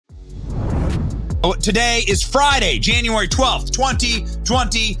Today is Friday, January 12th,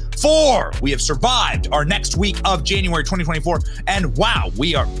 2024. We have survived our next week of January 2024. And wow,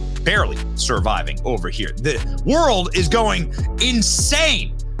 we are barely surviving over here. The world is going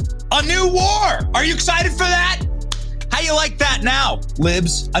insane. A new war. Are you excited for that? How you like that now,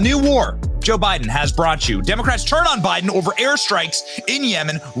 libs? A new war Joe Biden has brought you. Democrats turn on Biden over airstrikes in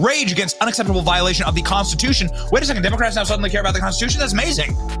Yemen, rage against unacceptable violation of the Constitution. Wait a second, Democrats now suddenly care about the Constitution? That's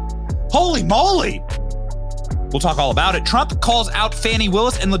amazing. Holy moly. We'll talk all about it. Trump calls out Fani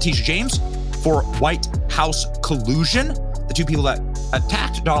Willis and Letitia James for White House collusion. The two people that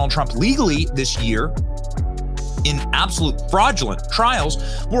attacked Donald Trump legally this year in absolute fraudulent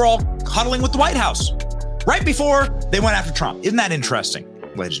trials were all huddling with the White House right before they went after Trump. Isn't that interesting,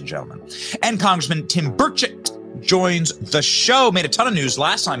 ladies and gentlemen? And Congressman Tim Burchett joins the show. Made a ton of news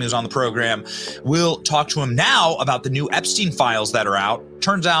last time he was on the program. We'll talk to him now about the new Epstein files that are out.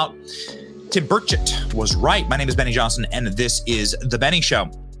 Turns out Tim Burchett was right. My name is Benny Johnson, and this is The Benny Show.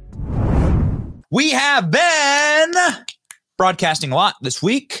 We have been broadcasting a lot this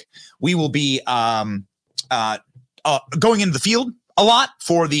week. We will be going into the field a lot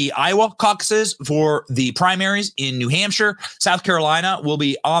for the Iowa caucuses, for the primaries in New Hampshire. South Carolina will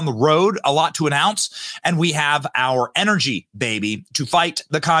be on the road, a lot to announce. And we have our energy, baby, to fight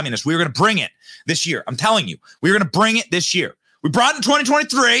the communists. We're going to bring it this year. I'm telling you, we're going to bring it this year. We brought it in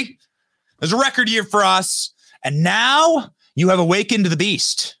 2023. It was a record year for us. And now you have awakened the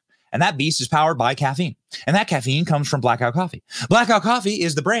beast. And that beast is powered by caffeine. And that caffeine comes from Blackout Coffee. Blackout Coffee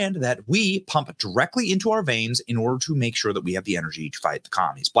is the brand that we pump directly into our veins in order to make sure that we have the energy to fight the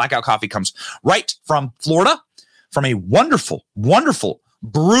commies. Blackout Coffee comes right from Florida, from a wonderful, wonderful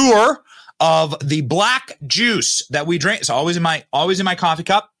brewer of the black juice that we drink. It's always in my coffee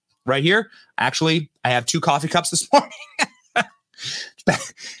cup right here. Actually, I have 2 coffee cups this morning.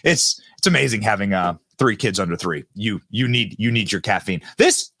 It's amazing having 3 kids under 3. You need your caffeine.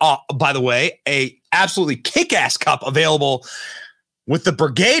 This, by the way, a absolutely kick-ass cup available with the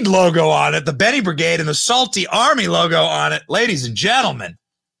Brigade logo on it, the Benny Brigade and the Salty Army logo on it. Ladies and gentlemen,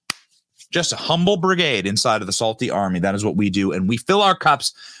 just a humble brigade inside of the Salty Army. That is what we do. And we fill our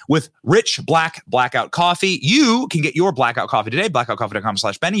cups with rich black Blackout coffee. You can get your Blackout coffee today,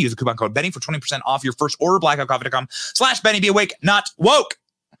 blackoutcoffee.com/Benny. Use the coupon code Benny for 20% off your first order, blackoutcoffee.com/Benny. Be awake, not woke.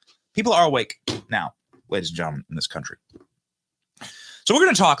 People are awake now, ladies and gentlemen, in this country. So we're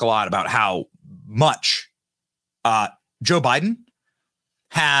going to talk a lot about how much Joe Biden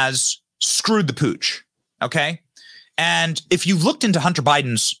has screwed the pooch, okay? And if you've looked into Hunter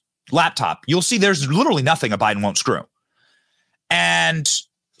Biden's laptop, you'll see there's literally nothing a Biden won't screw. And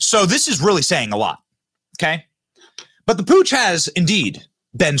so this is really saying a lot, okay? But the pooch has indeed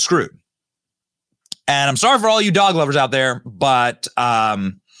been screwed. And I'm sorry for all you dog lovers out there, but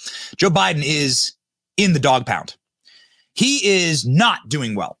Joe Biden is in the dog pound. He is not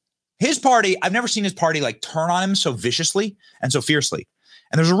doing well. His party, I've never seen his party like turn on him so viciously and so fiercely.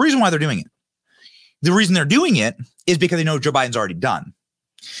 And there's a reason why they're doing it. The reason they're doing it is because they know Joe Biden's already done.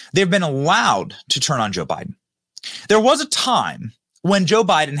 They've been allowed to turn on Joe Biden. There was a time when Joe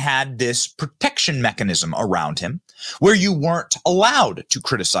Biden had this protection mechanism around him where you weren't allowed to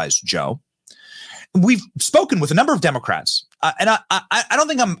criticize Joe. We've spoken with a number of Democrats, and I don't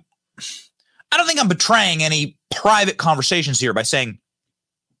think I'm betraying any private conversations here by saying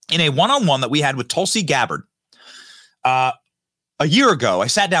in a one-on-one that we had with Tulsi Gabbard a year ago, I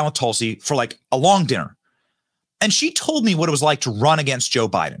sat down with Tulsi for like a long dinner, and she told me what it was like to run against Joe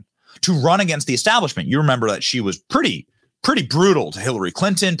Biden, to run against the establishment. You remember that she was pretty brutal to Hillary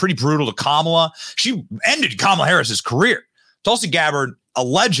Clinton, pretty brutal to Kamala. She ended Kamala Harris's career. Tulsi Gabbard, a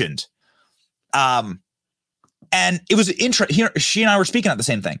legend. And it was interesting. She and I were speaking at the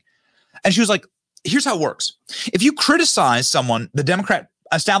same thing. And she was like, here's how it works. If you criticize someone the Democrat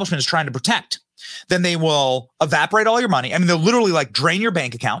establishment is trying to protect, then they will evaporate all your money. I mean, they'll literally like drain your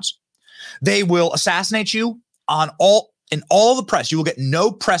bank accounts. They will assassinate you in all the press. You will get no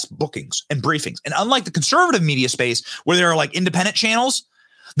press bookings and briefings. And unlike the conservative media space where there are like independent channels,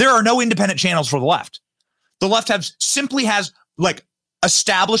 there are no independent channels for the left. The left simply has like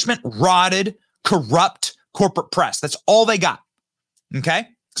establishment, rotted, corrupt corporate press. That's all they got. Okay?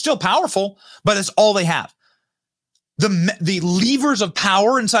 Still powerful, but it's all they have. The levers of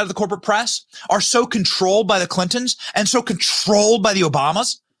power inside of the corporate press are so controlled by the Clintons and so controlled by the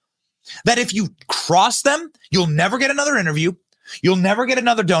Obamas that if you cross them, you'll never get another interview. You'll never get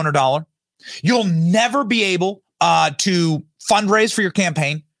another donor dollar. You'll never be able to fundraise for your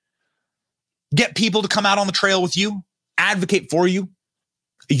campaign, get people to come out on the trail with you, advocate for you.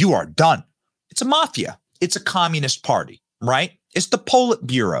 You are done. It's a mafia. It's a communist party, right? It's the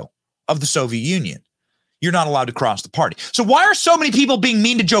Politburo, of the Soviet Union. You're not allowed to cross the party. So why are so many people being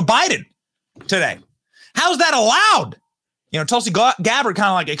mean to Joe Biden today? How's that allowed? You know, Tulsi Gabbard kind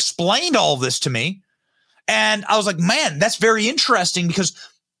of like explained all of this to me. And I was like, man, that's very interesting because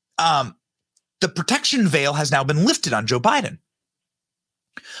the protection veil has now been lifted on Joe Biden.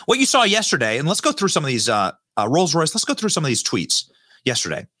 What you saw yesterday, and let's go through some of these Rolls-Royce, let's go through some of these tweets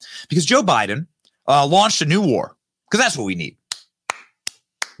yesterday, because Joe Biden launched a new war, because that's what we need.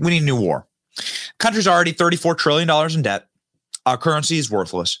 We need a new war. Country's already $34 trillion in debt. Our currency is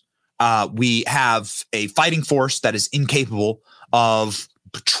worthless. We have a fighting force that is incapable of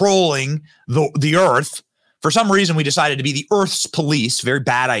patrolling the earth. For some reason, we decided to be the Earth's police. Very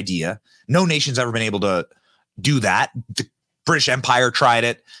bad idea. No nation's ever been able to do that. The British Empire tried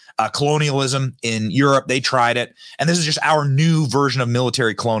it. Colonialism in Europe, they tried it. And this is just our new version of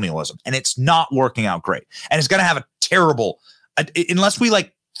military colonialism. And it's not working out great. And it's going to have a terrible, unless we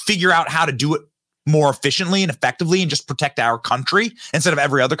like figure out how to do it more efficiently and effectively and just protect our country instead of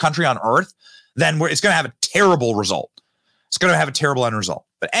every other country on earth, then it's going to have a terrible result. It's going to have a terrible end result.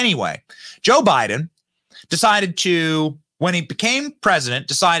 But anyway, Joe Biden decided to, when he became president,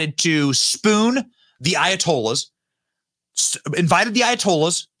 decided to spoon the Ayatollahs, invited the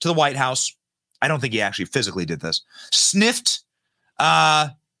Ayatollahs to the White House. I don't think he actually physically did this. Sniffed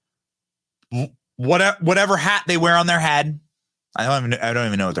whatever hat they wear on their head. I don't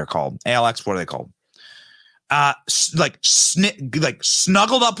even know what they're called. ALX, what are they called?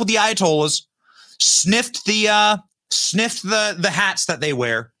 Snuggled up with the Ayatollahs, sniffed the hats that they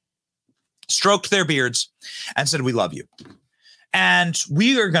wear, stroked their beards, and said, "We love you, and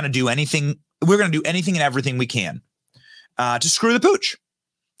we are going to do anything. We're going to do anything and everything we can to screw the pooch."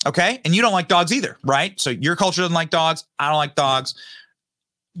 Okay, and you don't like dogs either, right? So your culture doesn't like dogs. I don't like dogs.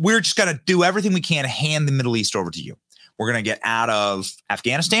 We're just going to do everything we can to hand the Middle East over to you. We're going to get out of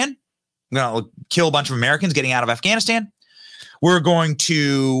Afghanistan. We're going to kill a bunch of Americans getting out of Afghanistan. We're going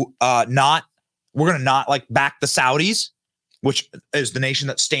to not like back the Saudis, which is the nation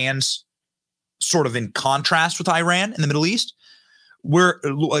that stands sort of in contrast with Iran in the Middle East. We're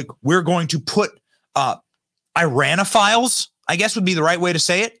going to put Iranophiles, I guess would be the right way to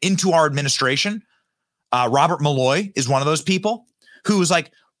say it, into our administration. Robert Malloy is one of those people who is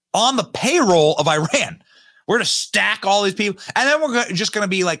like on the payroll of Iran. We're going to stack all these people, and then we're just going to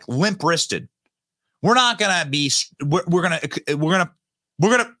be like limp-wristed. We're not going to be. We're going to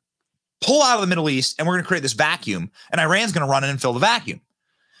pull out of the Middle East, and we're going to create this vacuum, and Iran's going to run in and fill the vacuum.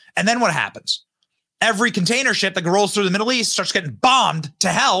 And then what happens? Every container ship that rolls through the Middle East starts getting bombed to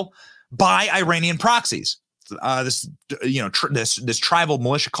hell by Iranian proxies. This tribal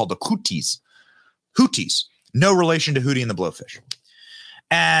militia called the Houthis. Houthis, no relation to Houthi and the Blowfish,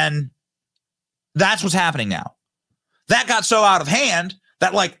 and that's what's happening now. That got so out of hand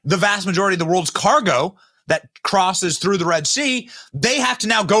that like the vast majority of the world's cargo that crosses through the Red Sea, they have to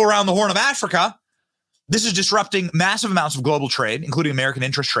now go around the Horn of Africa. This is disrupting massive amounts of global trade, including American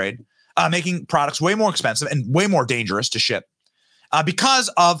interest trade, making products way more expensive and way more dangerous to ship because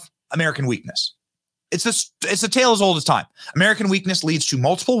of American weakness. It's a tale as old as time. American weakness leads to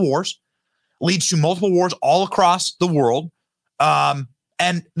multiple wars all across the world.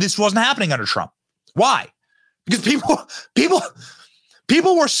 And this wasn't happening under Trump. Why? Because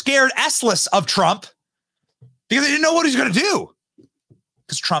people were scared S-less of Trump because they didn't know what he was going to do.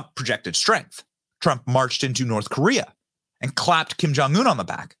 Because Trump projected strength. Trump marched into North Korea and clapped Kim Jong-un on the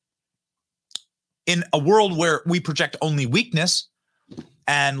back. In a world where we project only weakness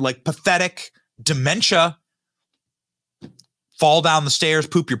and like pathetic dementia, fall down the stairs,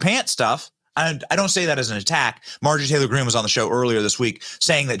 poop your pants stuff. And I don't say that as an attack. Marjorie Taylor Greene was on the show earlier this week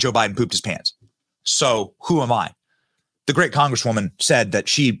saying that Joe Biden pooped his pants. So who am I? The great Congresswoman said that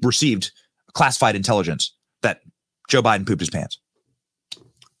she received classified intelligence that Joe Biden pooped his pants.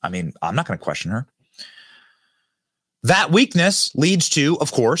 I mean, I'm not going to question her. That weakness leads to,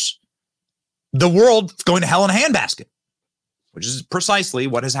 of course, the world going to hell in a handbasket, which is precisely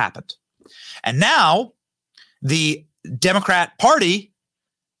what has happened. And now the Democrat Party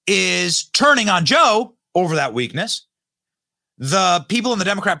is turning on Joe over that weakness. The people in the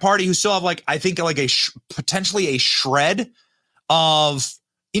Democrat Party who still have potentially a shred of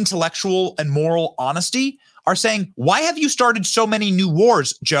intellectual and moral honesty are saying, why have you started so many new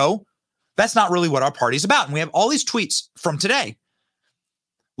wars, Joe? That's not really what our party's about. And we have all these tweets from today,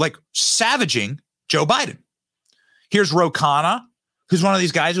 like savaging Joe Biden. Here's Ro Khanna, who's one of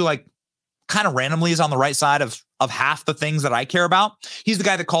these guys who like kind of randomly is on the right side of half the things that I care about. He's the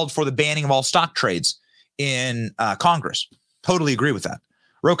guy that called for the banning of all stock trades in Congress. Totally agree with that.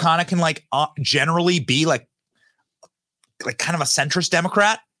 Ro Khanna can generally be like kind of a centrist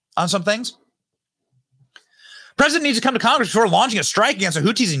Democrat. on some things. President needs to come to Congress before launching a strike against the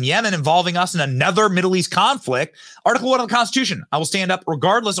Houthis in Yemen involving us in another Middle East conflict. Article 1 of the Constitution. I will stand up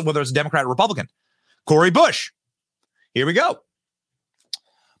regardless of whether it's a Democrat or Republican. Cori Bush. Here we go.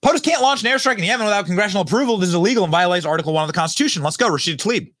 POTUS can't launch an airstrike in Yemen without congressional approval. This is illegal and violates Article 1 of the Constitution. Let's go. Rashid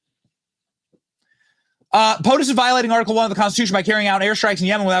Tlaib. POTUS is violating Article 1 of the Constitution by carrying out airstrikes in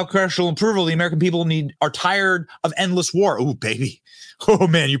Yemen without congressional approval. The American people are tired of endless war. Oh, baby. Oh,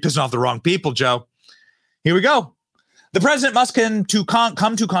 man, you're pissing off the wrong people, Joe. Here we go. The president must come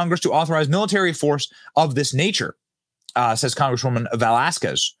to Congress to authorize military force of this nature, says Congresswoman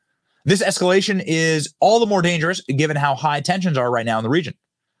Velasquez. This escalation is all the more dangerous given how high tensions are right now in the region.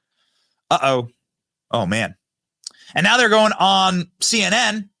 Uh-oh. Oh, man. And now they're going on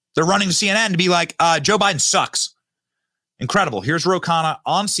CNN. They're running to CNN to be like, Joe Biden sucks. Incredible. Here's Ro Khanna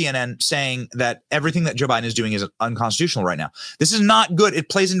on CNN saying that everything that Joe Biden is doing is unconstitutional right now. This is not good. It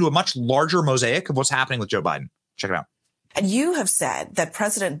plays into a much larger mosaic of what's happening with Joe Biden. Check it out. And you have said that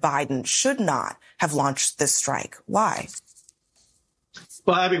President Biden should not have launched this strike. Why?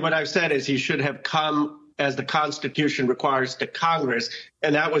 Well, I mean, what I've said is he should have come as the Constitution requires to Congress.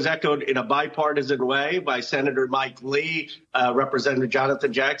 And that was echoed in a bipartisan way by Senator Mike Lee, Representative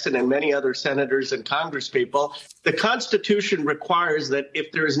Jonathan Jackson, and many other senators and congresspeople. The Constitution requires that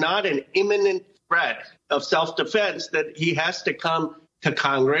if there is not an imminent threat of self-defense, that he has to come to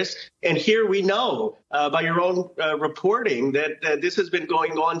Congress. And here we know by your own reporting that this has been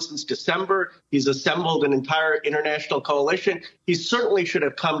going on since December. He's assembled an entire international coalition. He certainly should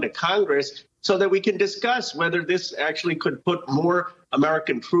have come to Congress so that we can discuss whether this actually could put more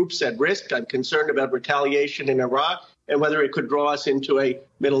American troops at risk. I'm concerned about retaliation in Iraq and whether it could draw us into a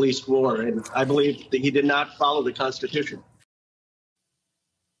Middle East war. And I believe that he did not follow the Constitution.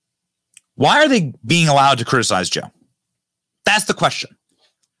 Why are they being allowed to criticize Joe? That's the question.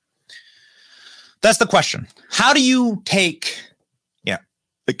 That's the question. How do you take,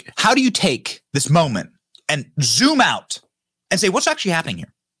 how do you take this moment and zoom out and say, what's actually happening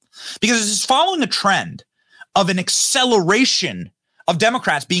here? Because it's following a trend of an acceleration of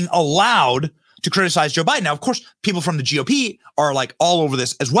Democrats being allowed to criticize Joe Biden. Now, of course, people from the GOP are like all over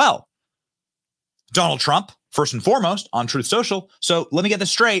this as well. Donald Trump, first and foremost, on Truth Social. So let me get this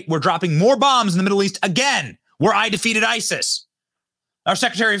straight. We're dropping more bombs in the Middle East again, where I defeated ISIS. Our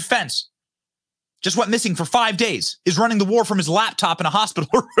Secretary of Defense just went missing for 5 days, is running the war from his laptop in a hospital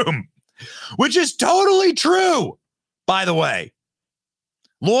room, which is totally true, by the way.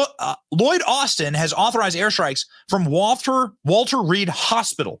 Lloyd Austin has authorized airstrikes from Walter Reed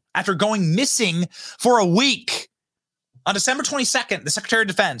Hospital after going missing for a week. On December 22nd, the Secretary of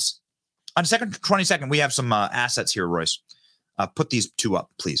Defense, on December 22nd, we have some assets here, Royce. Put these two up,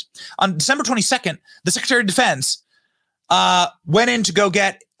 please. On December 22nd, the Secretary of Defense went in to go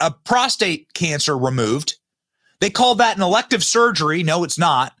get a prostate cancer removed. They called that an elective surgery. No, it's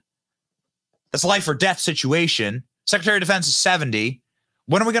not. That's a life or death situation. Secretary of Defense is 70.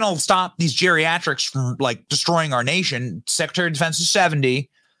 When are we going to stop these geriatrics from like destroying our nation? Secretary of Defense is 70.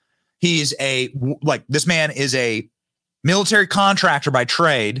 He's this man is a military contractor by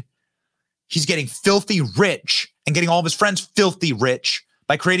trade. He's getting filthy rich and getting all of his friends filthy rich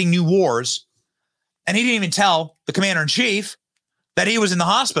by creating new wars. And he didn't even tell the commander in chief that he was in the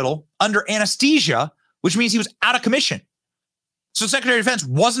hospital under anesthesia, which means he was out of commission. So Secretary of Defense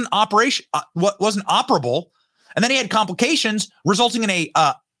wasn't operable. And then he had complications resulting in a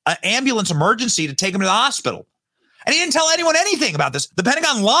ambulance emergency to take him to the hospital. And he didn't tell anyone anything about this. The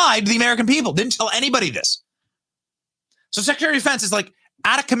Pentagon lied to the American people, didn't tell anybody this. So Secretary of Defense is like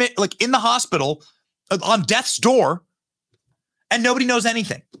in the hospital on death's door, and nobody knows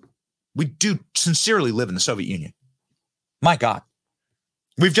anything. We do sincerely live in the Soviet Union. My God.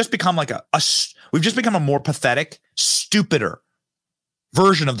 We've just become like we've just become a more pathetic, stupider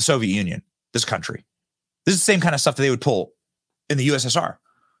version of the Soviet Union, this country. This is the same kind of stuff that they would pull in the USSR.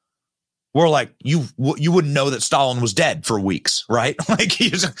 Where like you wouldn't know that Stalin was dead for weeks, right? They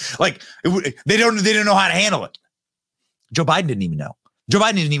didn't know how to handle it. Joe Biden didn't even know. Joe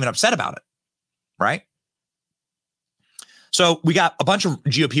Biden isn't even upset about it, right? So we got a bunch of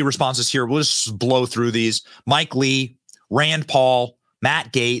GOP responses here. We'll just blow through these. Mike Lee, Rand Paul,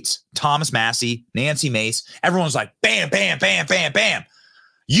 Matt Gaetz, Thomas Massey, Nancy Mace. Everyone's like, bam, bam, bam, bam, bam,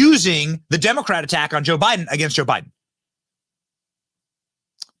 using the Democrat attack on Joe Biden against Joe Biden.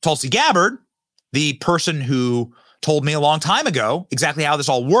 Tulsi Gabbard, the person who told me a long time ago exactly how this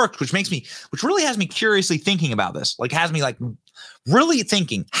all worked, which really has me curiously thinking about this, has me really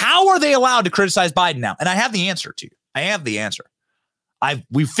thinking, how are they allowed to criticize Biden now? And I have the answer to you. I have the answer.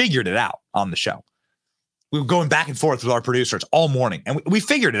 We figured it out on the show. We were going back and forth with our producers all morning, and we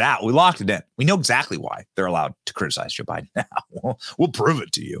figured it out. We locked it in. We know exactly why they're allowed to criticize Joe Biden now. We'll prove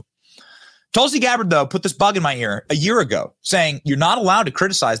it to you. Tulsi Gabbard, though, put this bug in my ear a year ago saying you're not allowed to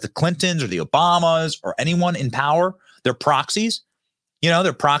criticize the Clintons or the Obamas or anyone in power. They're proxies.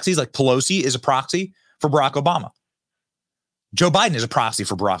 They're proxies, like Pelosi is a proxy for Barack Obama. Joe Biden is a proxy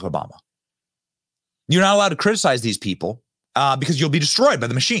for Barack Obama. You're not allowed to criticize these people because you'll be destroyed by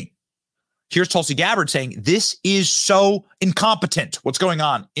the machine. Here's Tulsi Gabbard saying this is so incompetent, what's going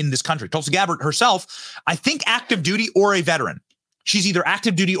on in this country. Tulsi Gabbard herself, I think active duty or a veteran. She's either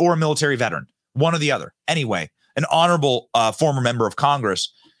active duty or a military veteran, one or the other. Anyway, an honorable former member of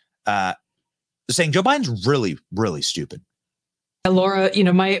Congress saying Joe Biden's really, really stupid. Laura,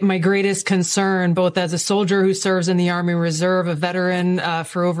 my greatest concern, both as a soldier who serves in the Army Reserve, a veteran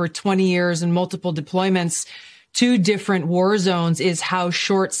for over 20 years and multiple deployments, 2 different war zones, is how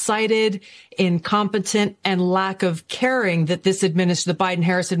short-sighted, incompetent, and lack of caring that the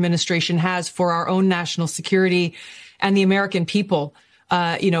Biden-Harris administration has for our own national security and the American people.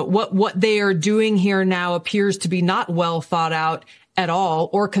 What they are doing here now appears to be not well thought out at all,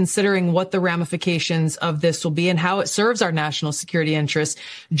 or considering what the ramifications of this will be and how it serves our national security interests,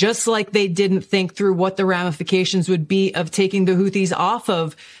 just like they didn't think through what the ramifications would be of taking the Houthis off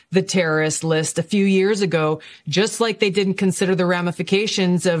of the terrorist list a few years ago, just like they didn't consider the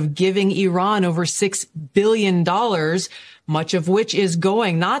ramifications of giving Iran over $6 billion, much of which is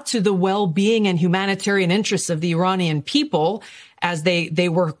going not to the well-being and humanitarian interests of the Iranian people, as they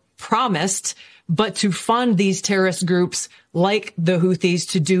were promised, but to fund these terrorist groups like the Houthis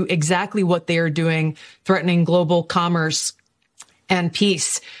to do exactly what they are doing, threatening global commerce and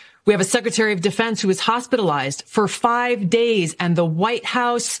peace. We have a Secretary of Defense who was hospitalized for 5 days, and the White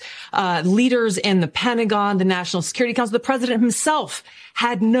House, leaders in the Pentagon, the National Security Council, the president himself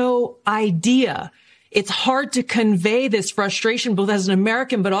had no idea. It's hard to convey this frustration, both as an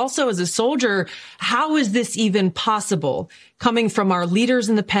American, but also as a soldier. How is this even possible, coming from our leaders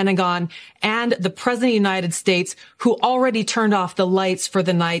in the Pentagon and the president of the United States, who already turned off the lights for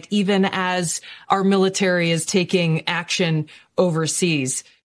the night, even as our military is taking action overseas?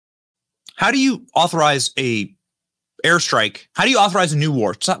 How do you authorize a airstrike? How do you authorize a new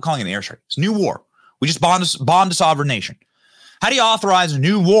war? Stop calling it an airstrike. It's a new war. We just bombed a sovereign nation. How do you authorize a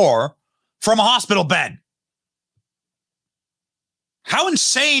new war from a hospital bed? How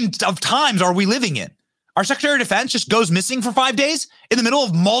insane of times are we living in? Our Secretary of Defense just goes missing for 5 days in the middle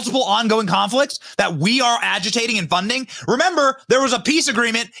of multiple ongoing conflicts that we are agitating and funding. Remember, there was a peace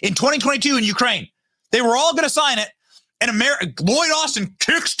agreement in 2022 in Ukraine. They were all going to sign it. And Lloyd Austin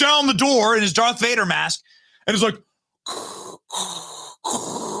kicks down the door in his Darth Vader mask and is like,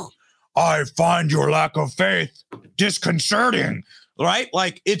 I find your lack of faith disconcerting. Right?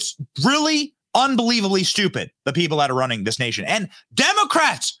 Like, it's really unbelievably stupid, the people that are running this nation. And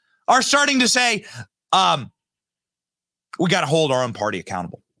Democrats are starting to say, we got to hold our own party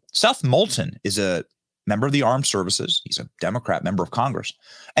accountable. Seth Moulton is a member of the Armed Services. He's a Democrat member of Congress.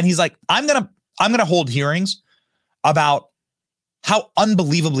 And he's like, I'm going to hold hearings about how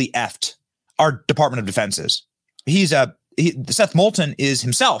unbelievably effed our Department of Defense is. Seth Moulton is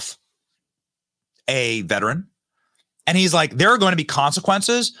himself a veteran. And he's like, there are going to be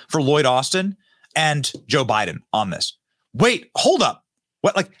consequences for Lloyd Austin and Joe Biden on this. Wait, hold up.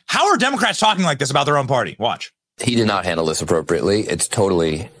 What? Like, how are Democrats talking like this about their own party? Watch. He did not handle this appropriately. It's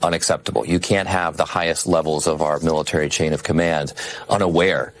totally unacceptable. You can't have the highest levels of our military chain of command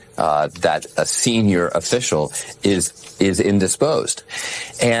unaware that a senior official is indisposed.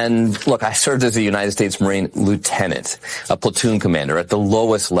 And look, I served as a United States Marine lieutenant, a platoon commander at the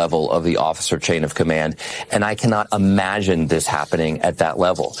lowest level of the officer chain of command, and I cannot imagine this happening at that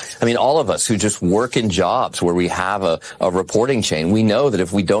level. I mean, all of us who just work in jobs where we have a reporting chain, we know that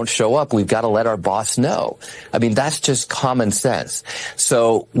if we don't show up, we've got to let our boss know. I mean, that's just common sense.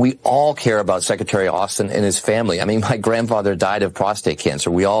 So we all care about Secretary Austin and his family. I mean, my grandfather died of prostate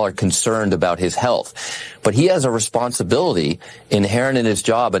cancer. We all are concerned about his health. But he has a responsibility inherent in his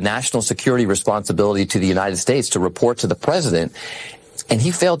job, a national security responsibility to the United States to report to the president, and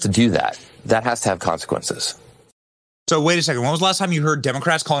he failed to do that. That has to have consequences. So wait a second. When was the last time you heard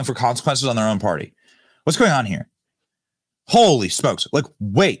Democrats calling for consequences on their own party? What's going on here? Holy smokes. Like,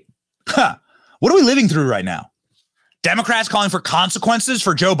 wait. What are we living through right now? Democrats calling for consequences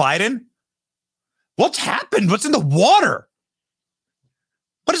for Joe Biden? What's happened? What's in the water?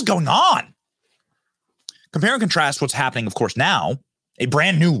 What is going on? Compare and contrast what's happening, of course, now, a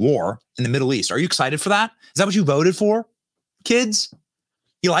brand new war in the Middle East. Are you excited for that? Is that what you voted for, kids?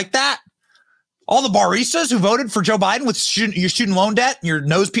 You like that? All the baristas who voted for Joe Biden with your student loan debt, your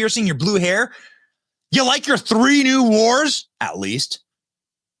nose piercing, your blue hair, You like your 3 new wars? At least.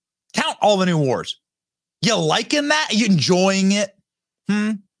 Count all the new wars. You liking that? You enjoying it?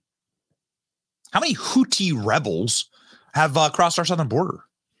 How many Houthi rebels have crossed our southern border?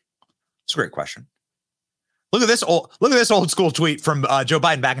 It's a great question. Look at this old school tweet from Joe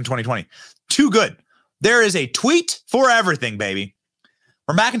Biden back in 2020. Too good. There is a tweet for everything, baby.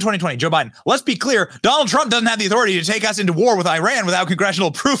 From back in 2020, Joe Biden. Let's be clear. Donald Trump doesn't have the authority to take us into war with Iran without congressional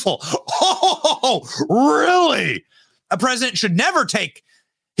approval. Oh, really? A president should never take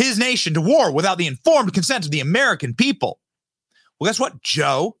his nation to war without the informed consent of the American people. Well, guess what,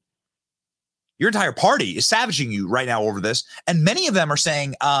 Joe? Your entire party is savaging you right now over this. And many of them are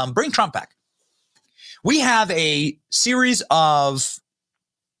saying, bring Trump back. We have a series of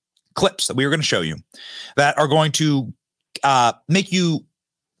clips that we are going to show you that are going to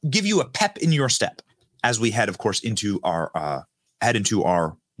give you a pep in your step as we head, of course, into our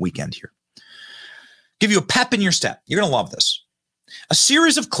weekend here. Give you a pep in your step. You're going to love this. A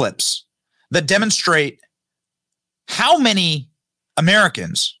series of clips that demonstrate how many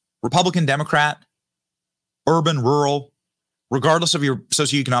Americans, Republican, Democrat, urban, rural, regardless of your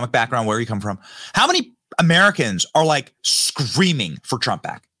socioeconomic background, where you come from, how many Americans are like screaming for Trump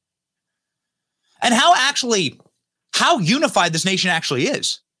back? And how unified this nation actually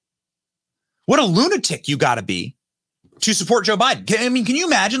is. What a lunatic you got to be to support Joe Biden. Can you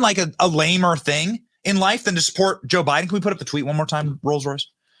imagine like a lamer thing in life than to support Joe Biden? Can we put up the tweet one more time, Rolls Royce?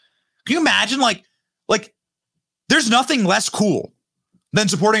 Can you imagine like there's nothing less cool than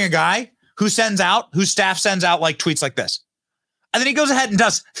supporting a guy whose staff sends out like tweets like this. And then he goes ahead and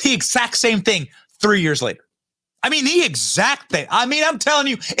does the exact same thing 3 years later. I mean, the exact thing. I mean, I'm telling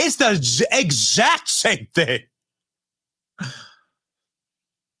you, it's the exact same thing.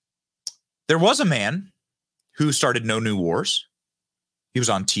 There was a man who started No New Wars. He was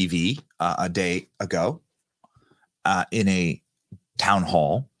on TV a day ago in a town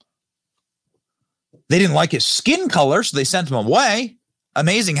hall. They didn't like his skin color, so they sent him away.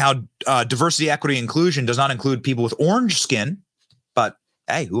 Amazing how diversity, equity, inclusion does not include people with orange skin. But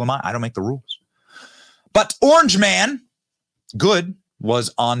hey, who am I? I don't make the rules. But Orange Man, good,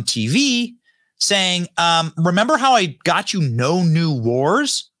 was on TV saying, remember how I got you no new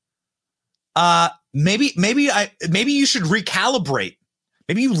wars? Maybe you should recalibrate.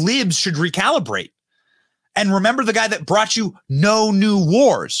 Maybe you libs should recalibrate. And remember the guy that brought you no new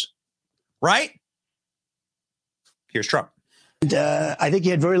wars, right? Here's Trump. I think he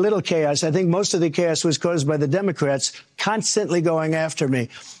had very little chaos. I think most of the chaos was caused by the Democrats constantly going after me.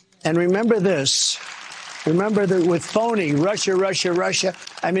 And remember this. Remember that with phony, Russia.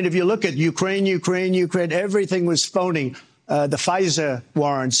 I mean, if you look at Ukraine, everything was phony. The FISA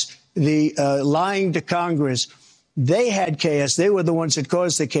warrants, the lying to Congress. They had chaos. They were the ones that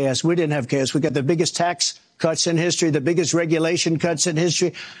caused the chaos. We didn't have chaos. We got the biggest tax cuts in history, the biggest regulation cuts in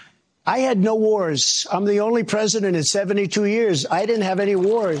history. I had no wars. I'm the only president in 72 years. I didn't have any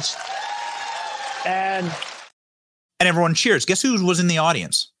wars. And everyone cheers. Guess who was in the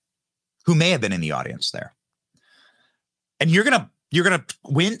audience? Who may have been in the audience there? And you're gonna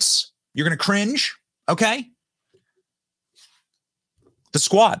wince. You're gonna cringe. Okay. The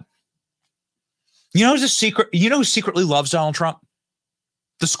Squad. You know who's a secret? You know who secretly loves Donald Trump?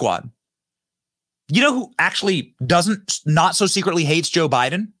 The Squad. You know who actually not so secretly hates Joe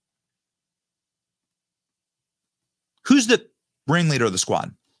Biden? Who's the ringleader of the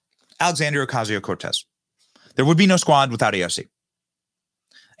Squad? Alexandria Ocasio-Cortez. There would be no Squad without AOC.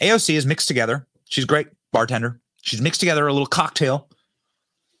 AOC is mixed together. She's a great bartender. She's mixed together a little cocktail.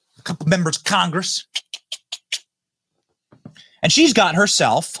 A couple members of Congress. And she's got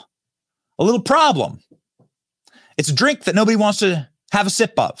herself a little problem. It's a drink that nobody wants to have a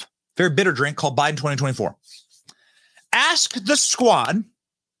sip of. Very bitter drink called Biden 2024. Ask the Squad,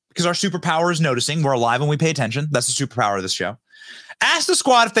 because our superpower is noticing. We're alive and we pay attention. That's the superpower of this show. Ask the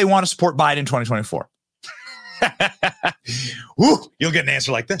Squad if they want to support Biden 2024. Ooh, you'll get an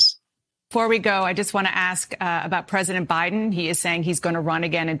answer like this. Before we go, I just want to ask about President Biden. He is saying he's going to run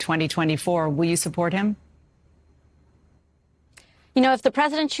again in 2024. Will you support him? You know, if the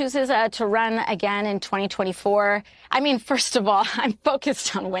president chooses to run again in 2024, I mean, first of all, I'm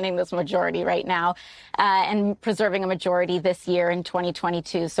focused on winning this majority right now and preserving a majority this year in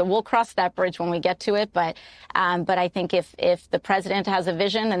 2022. So we'll cross that bridge when we get to it. But I think if the president has a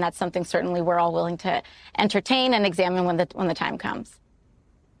vision, then that's something certainly we're all willing to entertain and examine when the time comes.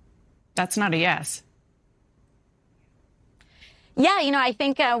 That's not a yes. Yeah, you know, I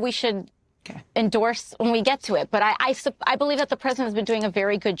think we should endorse when we get to it. But I believe that the president has been doing a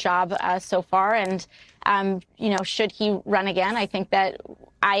very good job so far. And, you know, should he run again, I think that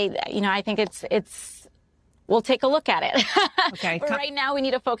I think it's we'll take a look at it. Okay. But right now, we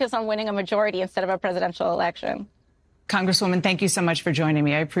need to focus on winning a majority instead of a presidential election. Congresswoman, thank you so much for joining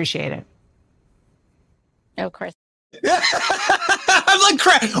me. I appreciate it. Of course. I'm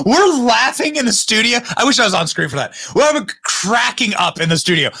like, we're laughing in the studio. I wish I was on screen for that. We're cracking up in the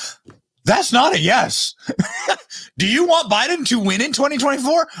studio. That's not a yes. Do you want Biden to win in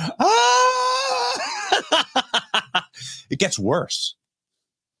 2024? It gets worse.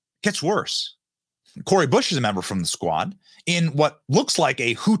 It gets worse. Cori Bush is a member from the squad in what looks like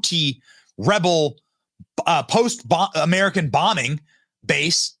a Houthi rebel post-American bombing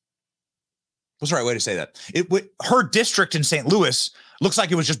base. What's the right way to say that? Her district in St. Louis looks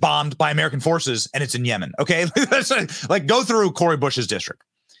like it was just bombed by American forces, and it's in Yemen. Okay, like go through Cori Bush's district.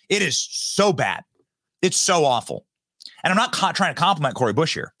 It is so bad. It's so awful. And I'm not trying to compliment Cori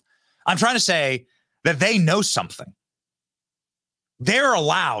Bush here. I'm trying to say that they know something. They're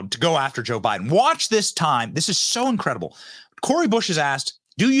allowed to go after Joe Biden. Watch this time. This is so incredible. Cori Bush is asked,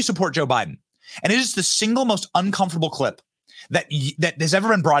 "Do you support Joe Biden?" And it is the single most uncomfortable clip that has ever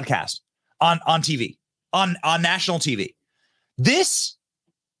been broadcast on TV, on national TV. This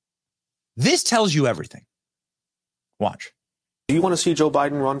tells you everything. Watch. Do you want to see Joe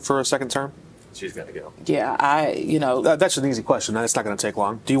Biden run for a second term? She's got to go. Yeah, that's an easy question. It's not going to take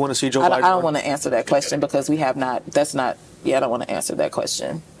long. Do you want to see Joe Biden? I don't want to answer that question because we have not. That's not. Yeah, I don't want to answer that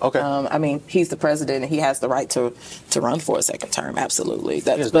question. Okay. I mean, he's the president and he has the right to run for a second term. Absolutely.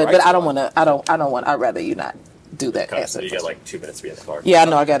 But I don't want to. I don't want. I'd rather you not do that. Okay, so you got like 2 minutes to be in the car. Yeah, I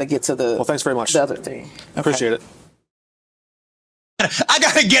know. I got to get to the. Well, thanks very much. The other thing. Okay. Appreciate it. I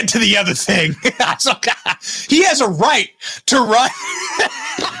got to get to the other thing. He has a right to run.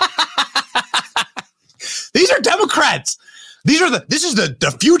 These are Democrats. This is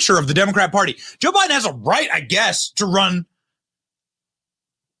the future of the Democrat Party. Joe Biden has a right, I guess, to run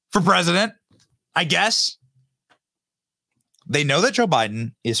for president. I guess. They know that Joe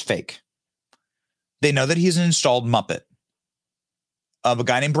Biden is fake. They know that he's an installed Muppet of a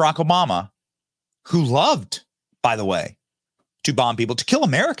guy named Barack Obama, who loved, by the way, to bomb people, to kill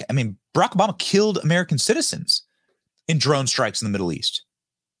America. I mean, Barack Obama killed American citizens in drone strikes in the Middle East.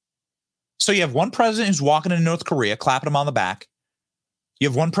 So you have one president who's walking into North Korea, clapping him on the back. You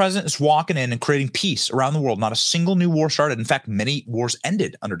have one president that's walking in and creating peace around the world. Not a single new war started. In fact, many wars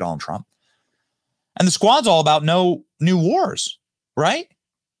ended under Donald Trump. And the squad's all about no new wars, right?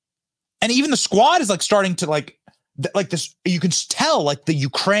 And even the squad is like starting to like this. You can tell like the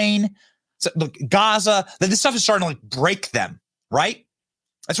Ukraine, Gaza, that this stuff is starting to like break them, right?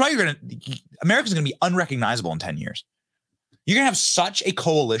 That's why America's going to be unrecognizable in 10 years. You're going to have such a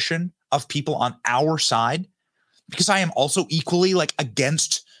coalition of people on our side, because I am also equally like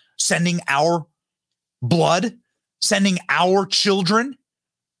against sending our blood, sending our children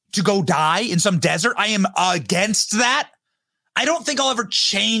to go die in some desert. I am against that. I don't think I'll ever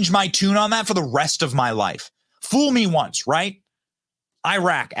change my tune on that for the rest of my life. Fool me once, right?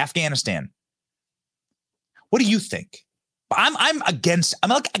 Iraq, Afghanistan. What do you think? I'm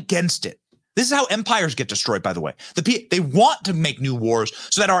against it. This is how empires get destroyed, by the way. They want to make new wars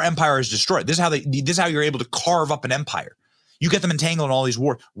so that our empire is destroyed. This is how you're able to carve up an empire. You get them entangled in all these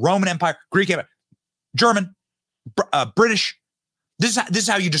wars. Roman Empire, Greek Empire, German, British. This is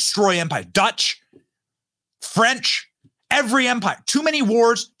how you destroy empire. Dutch, French, every empire. Too many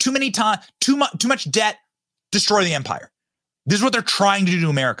wars, too many time, too much debt. Destroy the empire. This is what they're trying to do to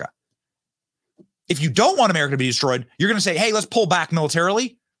America. If you don't want America to be destroyed, you're going to say, hey, let's pull back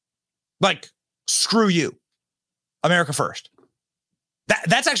militarily. Like, screw you. America first.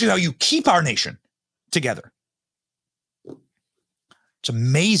 That's actually how you keep our nation together. It's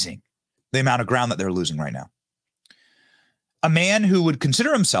amazing the amount of ground that they're losing right now. A man who would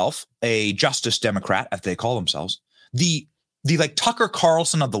consider himself a Justice Democrat, as they call themselves, the like Tucker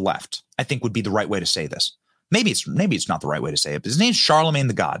Carlson of the left, I think would be the right way to say this. Maybe it's not the right way to say it, but his name's Charlemagne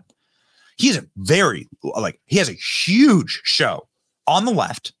the God. He's he has a huge show on the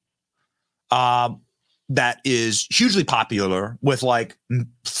left that is hugely popular with like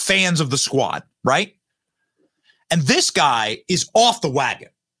fans of the squad, right? And this guy is off the wagon,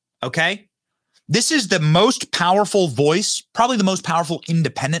 okay? This is the most powerful voice, probably the most powerful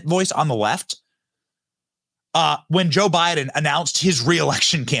independent voice on the left when Joe Biden announced his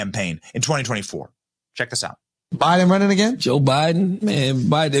re-election campaign in 2024. Check this out. Biden running again? Joe Biden? Man,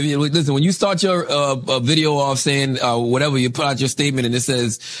 Biden, listen, when you start your video off saying whatever, you put out your statement and it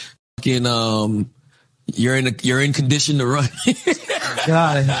says, you're in condition to run. Get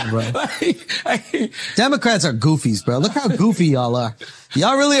out of here, bro. Democrats are goofies, bro. Look how goofy y'all are.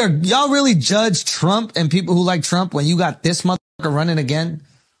 Y'all really judge Trump and people who like Trump when you got this motherfucker running again?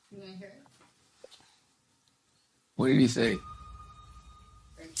 What did he say?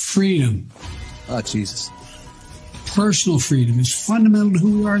 Freedom. Oh, Jesus. Personal freedom is fundamental to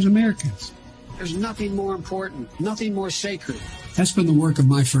who we are as Americans. There's nothing more important, nothing more sacred. That's been the work of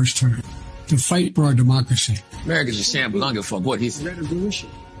my first term, to fight for our democracy. America's a shambles. I don't give a fuck what he said.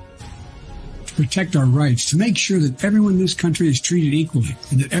 To protect our rights, to make sure that everyone in this country is treated equally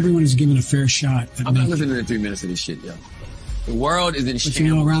and that everyone is given a fair shot. I'm not listening to 3 minutes of this shit, yo. The world is in shambles.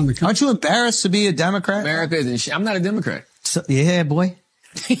 You know, around the country. Aren't you embarrassed to be a Democrat? America is in shambles. I'm not a Democrat. So, yeah, boy.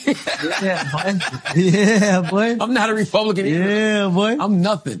 Yeah, boy. Yeah, boy. I'm not a Republican either. Yeah, boy. I'm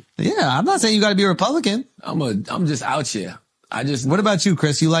nothing. Yeah, I'm not saying you got to be a Republican. I'm just out here. What about you,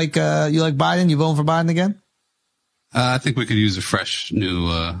 Chris? You like Biden? You voting for Biden again? I think we could use a fresh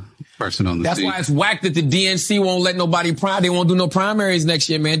new person on the That's seat. why it's whack that the DNC won't let nobody They won't do no primaries next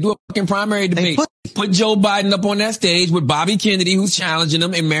year, man. Do a fucking primary debate. Put Joe Biden up on that stage with Bobby Kennedy, who's challenging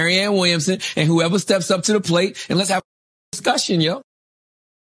him, and Marianne Williamson, and whoever steps up to the plate, and let's have a discussion, yo.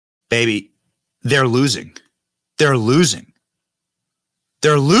 Baby, they're losing. They're losing.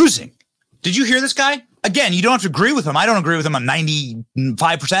 They're losing. Did you hear this guy? Again, you don't have to agree with him. I don't agree with him on 95%.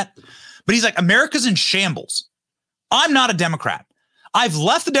 But he's like, America's in shambles. I'm not a Democrat. I've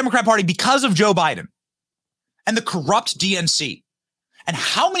left the Democrat Party because of Joe Biden and the corrupt DNC. And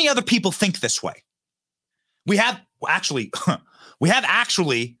how many other people think this way? We have actually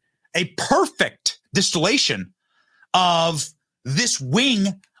a perfect distillation of this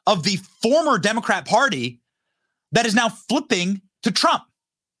wing of the former Democrat Party that is now flipping to Trump.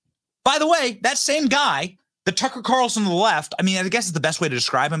 By the way, that same guy, the Tucker Carlson on the left, I mean, I guess it's the best way to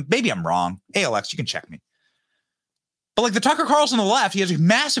describe him. Maybe I'm wrong. ALX, you can check me. But like the Tucker Carlson on the left, he has a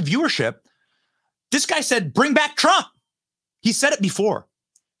massive viewership. This guy said, bring back Trump. He said it before.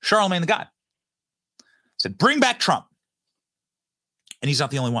 Charlemagne the God said, bring back Trump. And he's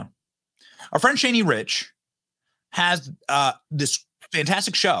not the only one. Our friend Shaney Rich has this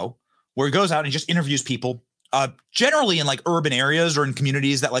fantastic show where he goes out and he just interviews people, generally in like urban areas or in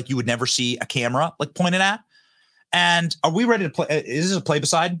communities that like you would never see a camera like pointed at. And are we ready to play? Is this a play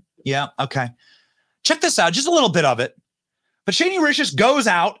beside? Yeah. Okay. Check this out. Just a little bit of it. But Shaney Rich just goes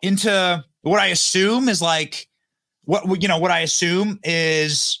out into what I assume is like what I assume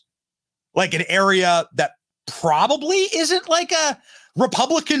is like an area that probably isn't like a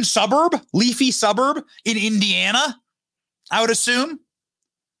Republican suburb, leafy suburb in Indiana, I would assume.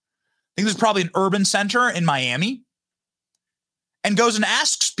 I think there's probably an urban center in Miami, and goes and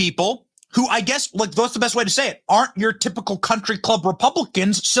asks people who I guess, like, what's the best way to say it? Aren't your typical country club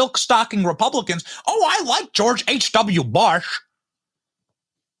Republicans, silk stocking Republicans. Oh, I like George H.W. Bush.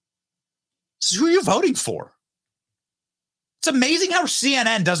 This is who you're voting for. It's amazing how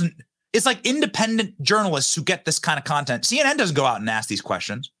CNN doesn't, it's like independent journalists who get this kind of content. CNN doesn't go out and ask these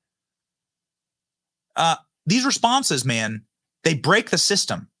questions. These responses, man, they break the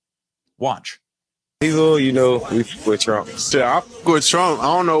system. Watch. Legal, you know, we with Trump. Yeah, I with Trump. I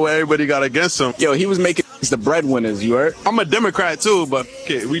don't know what everybody got against him. Yo, he was making the breadwinners, you heard? I'm a Democrat too, but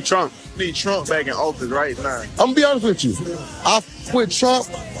okay, we Trump. Need Trump back in office right now. I'm gonna be honest with you. I with Trump,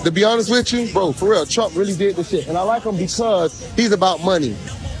 to be honest with you, bro, for real, Trump really did this shit. And I like him because he's about money.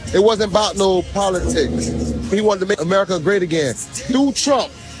 It wasn't about no politics. He wanted to make America great again. Through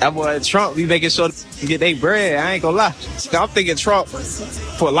Trump. That boy Trump, we making sure to get their bread. I ain't gonna lie. I'm thinking Trump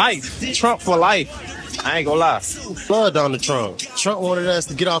for life. Trump for life. I ain't gonna lie. Blood on the Trump. Trump wanted us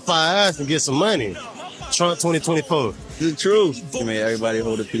to get off our ass and get some money. Trump 2024. It's the truth. He made everybody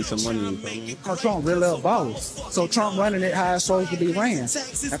hold a piece of money. Trump really up balls. So Trump running it how it's supposed to be ran.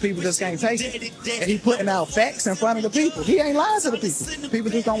 And people just can't take it. And he putting out facts in front of the people. He ain't lying to the people.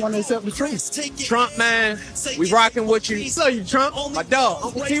 People just don't want to accept the truth. Trump, man, we rocking with you. So you, Trump, my dog.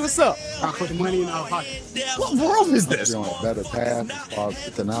 Uncle T, what's up? I put the money in our pocket. What world is this? We're on a better path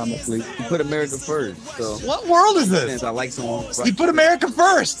economically. You put America first. So what world is this? I like someone. You put America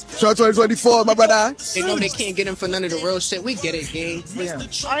first. Trump 2024, my brother. They know they can't get him for none of the real shit. We get it, gang. Yeah.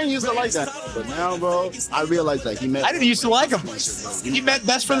 I ain't used to like that. But now, bro, I realize that he meant. I didn't used to like him. He meant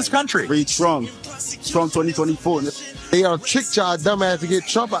best for this country. Free Trump. Trump 2024. They tricked y'all dumbass to get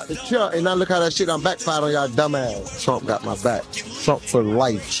Trump out the chair, and now look how that shit on backfired on y'all dumbass. Trump got my back. Trump for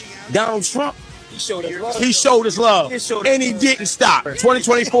life. Donald Trump. He showed his love. And he didn't stop.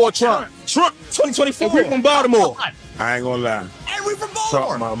 2024 Trump. Trump 2024. And we from Baltimore. I ain't gonna lie. And we from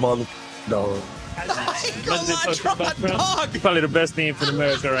Baltimore. Trump, my mother, dog. Probably the best thing for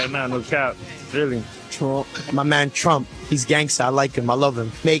America right now, no cap. Really. Trump. My man Trump. He's gangsta. I like him. I love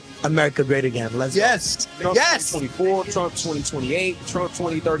him. Make America great again. Let's go. Trump 2024, Trump 2028, Trump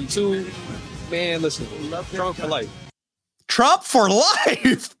 2032. Man, listen. Trump for life. Trump for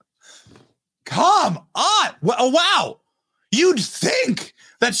life. Come on. Oh, wow. You'd think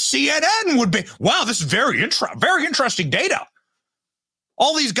that CNN would be, wow, this is very interesting data.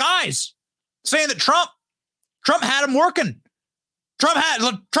 All these guys saying that Trump had them working.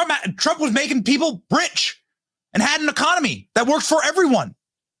 Trump was making people rich and had an economy that worked for everyone.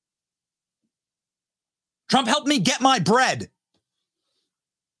 Trump helped me get my bread.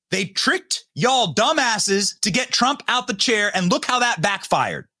 They tricked y'all dumbasses to get Trump out the chair, and look how that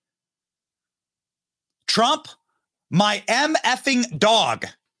backfired. Trump, my MFing dog.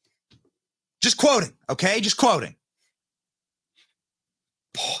 Just quoting, okay? Just quoting.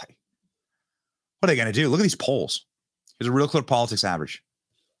 Boy, what are they going to do? Look at these polls. Here's a real clear politics average.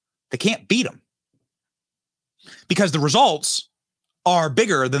 They can't beat them because the results are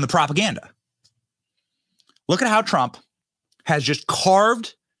bigger than the propaganda. Look at how Trump has just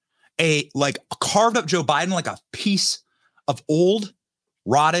carved up Joe Biden like a piece of old,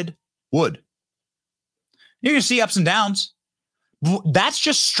 rotted wood. You're going to see ups and downs. That's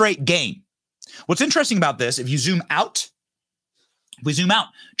just straight game. What's interesting about this, if we zoom out,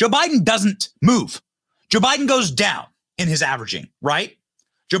 Joe Biden doesn't move. Joe Biden goes down in his averaging, right?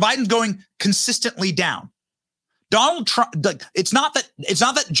 Joe Biden's going consistently down. Donald Trump, it's not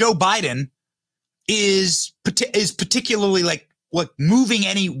that Joe Biden is particularly like moving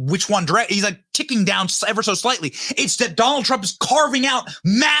any which one direction. He's like ticking down ever so slightly. It's that Donald Trump is carving out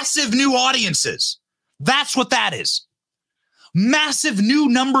massive new audiences. That's what that is. Massive new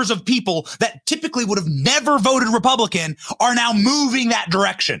numbers of people that typically would have never voted Republican are now moving that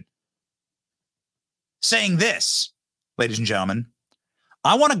direction. Saying this, ladies and gentlemen,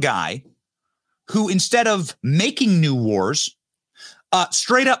 I want a guy who, instead of making new wars,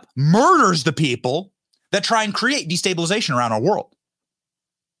 straight up murders the people that try and create destabilization around our world.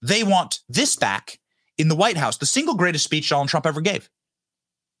 They want this back in the White House, the single greatest speech Donald Trump ever gave.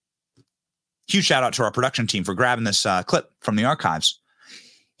 Huge shout out to our production team for grabbing this clip from the archives.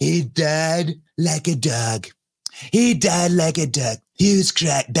 He died like a dog. He died like a dog. He was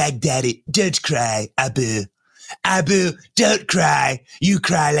crying, Baghdadi, don't cry, Abu. Abu, don't cry. You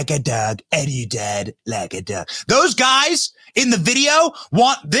cry like a dog, and you died like a dog. Those guys in the video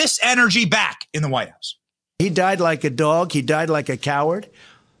want this energy back in the White House. He died like a dog. He died like a coward.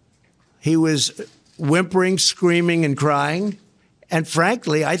 He was whimpering, screaming, and crying. And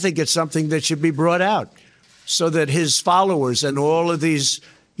frankly, I think it's something that should be brought out so that his followers and all of these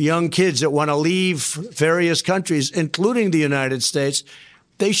young kids that want to leave various countries, including the United States,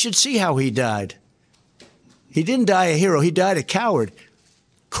 they should see how he died. He didn't die a hero. He died a coward,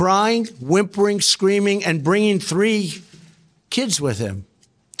 crying, whimpering, screaming, and bringing 3 kids with him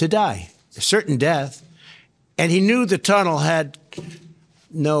to die, a certain death. And he knew the tunnel had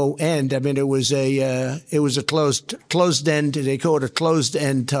no end. I mean, it was a closed end. They call it a closed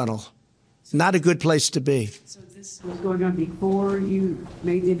end tunnel. Not a good place to be. So this was going on before you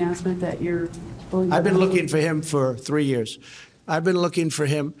made the announcement that you're going. I've been looking for him for 3 years. I've been looking for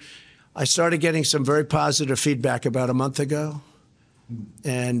him. I started getting some very positive feedback about a month ago.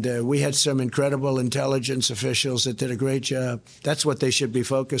 And we had some incredible intelligence officials that did a great job. That's what they should be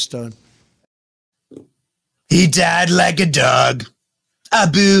focused on. He died like a dog.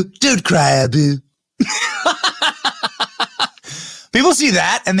 Abu, don't cry, Abu. People see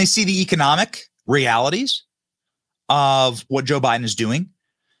that and they see the economic realities of what Joe Biden is doing.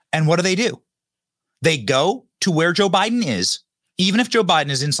 And what do? They go to where Joe Biden is, even if Joe Biden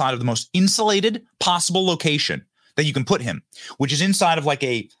is inside of the most insulated possible location that you can put him, which is inside of like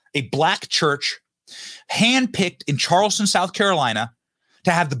a black church, handpicked in Charleston, South Carolina,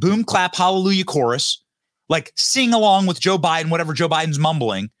 to have the boom, clap, hallelujah chorus, like sing along with Joe Biden, whatever Joe Biden's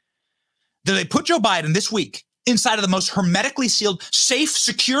mumbling. That they put Joe Biden this week inside of the most hermetically sealed, safe,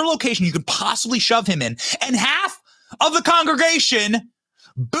 secure location you could possibly shove him in. And half of the congregation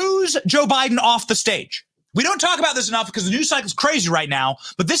boos Joe Biden off the stage. We don't talk about this enough because the news cycle is crazy right now,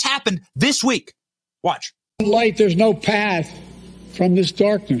 but this happened this week. Watch. Light, there's no path from this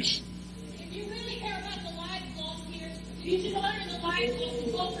darkness. If you really care about the lives lost here, you should honor the lives lost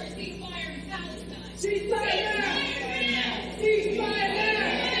and vote for a ceasefire in Palestine. Ceasefire now! Ceasefire now!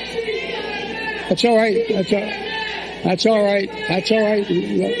 Ceasefire now! That's all right. That's all right. That's all right.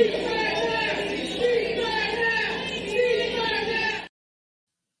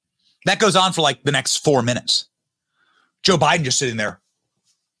 That goes on for like the next 4 minutes. Joe Biden just sitting there.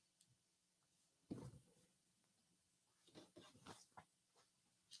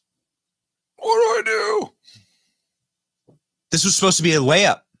 What do? This was supposed to be a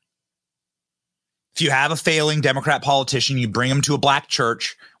layup. If you have a failing Democrat politician, you bring him to a black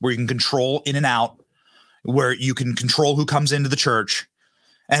church where you can control in and out, where you can control who comes into the church,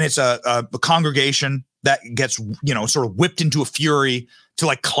 And it's a congregation that gets, sort of whipped into a fury to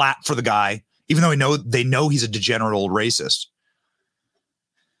like clap for the guy, even though they know he's a degenerate old racist.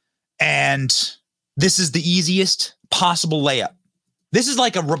 And this is the easiest possible layup. This is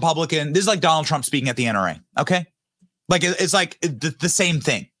like a Republican. This is like Donald Trump speaking at the NRA. Okay. Like it's like the same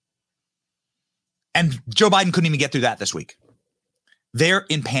thing. And Joe Biden couldn't even get through that this week. They're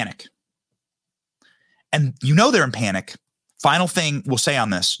in panic. And they're in panic. Final thing we'll say on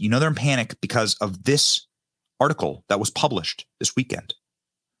this. They're in panic because of this article that was published this weekend.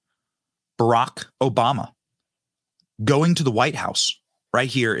 Barack Obama going to the White House. Right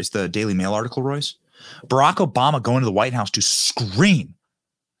here is the Daily Mail article, Royce. Barack Obama going to the White House to scream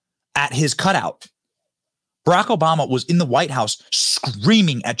at his cutout. Barack Obama was in the White House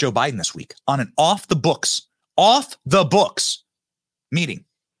screaming at Joe Biden this week on an off the books meeting.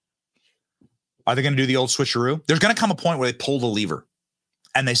 Are they going to do the old switcheroo? There's going to come a point where they pull the lever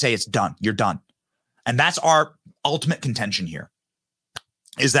and they say, it's done. You're done. And that's our ultimate contention here,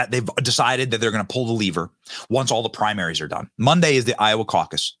 is that they've decided that they're going to pull the lever once all the primaries are done. Monday is the Iowa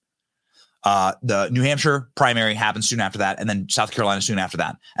caucus. The New Hampshire primary happens soon after that, and then South Carolina soon after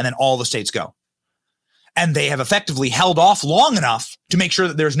that. And then all the states go. And they have effectively held off long enough to make sure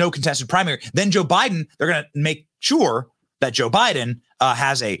that there's no contested primary. Then Joe Biden, they're going to make sure that Joe Biden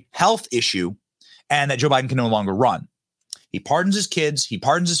has a health issue and that Joe Biden can no longer run. He pardons his kids, he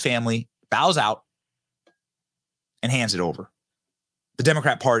pardons his family, bows out, and hands it over. The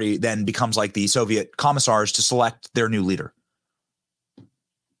Democrat Party then becomes like the Soviet commissars to select their new leader.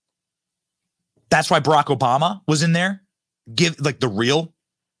 That's why Barack Obama was in there, the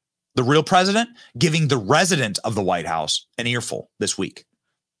real president, giving the resident of the White House an earful this week.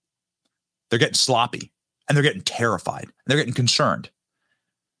 They're getting sloppy and they're getting terrified. And they're getting concerned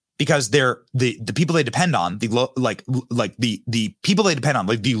because they're the people they depend on, the people they depend on,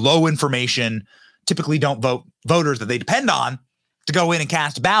 like the low information, typically don't vote voters that they depend on to go in and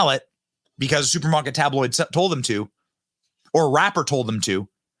cast a ballot because a supermarket tabloid told them to, or a rapper told them to.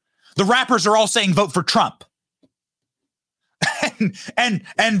 The rappers are all saying vote for Trump. and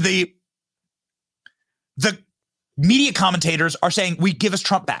the media commentators are saying, give us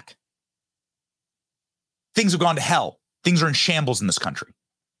Trump back. Things have gone to hell. Things are in shambles in this country.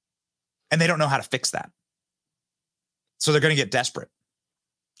 And they don't know how to fix that. So they're going to get desperate.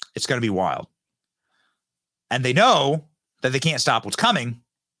 It's going to be wild. And they know that they can't stop what's coming,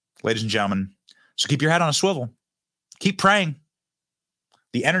 ladies and gentlemen. So keep your head on a swivel. Keep praying.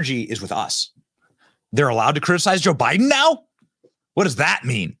 The energy is with us. They're allowed to criticize Joe Biden now? What does that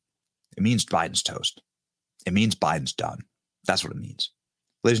mean? It means Biden's toast. It means Biden's done. That's what it means.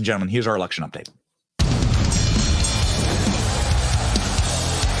 Ladies and gentlemen, here's our election update.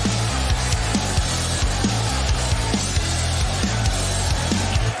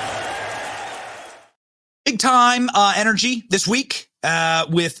 Big time energy this week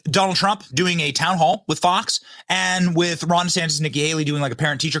with Donald Trump doing a town hall with Fox and with Ron DeSantis and Nikki Haley doing like a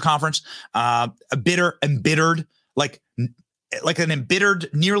parent-teacher conference. Embittered, like an embittered,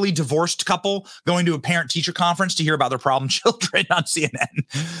 nearly divorced couple going to a parent-teacher conference to hear about their problem children on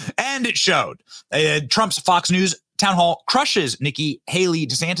CNN. And it showed. Trump's Fox News town hall crushes Nikki Haley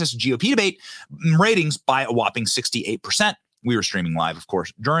DeSantis GOP debate ratings by a whopping 68%. We were streaming live, of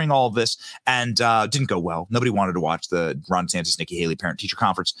course, during all of this, and didn't go well. Nobody wanted to watch the Ron DeSantis, Nikki Haley parent-teacher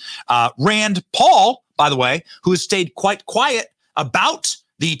conference. Rand Paul, by the way, who has stayed quite quiet about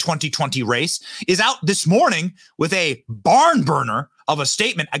the 2020 race, is out this morning with a barn burner of a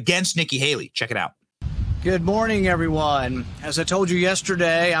statement against Nikki Haley. Check it out. Good morning, everyone. As I told you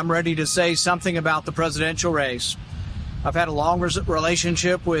yesterday, I'm ready to say something about the presidential race. I've had a long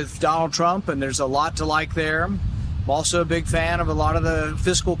relationship with Donald Trump, and there's a lot to like there. I'm also a big fan of a lot of the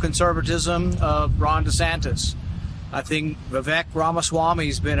fiscal conservatism of Ron DeSantis. I think Vivek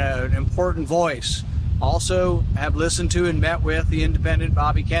Ramaswamy's been an important voice. Also have listened to and met with the independent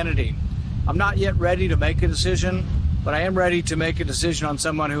Bobby Kennedy. I'm not yet ready to make a decision, but I am ready to make a decision on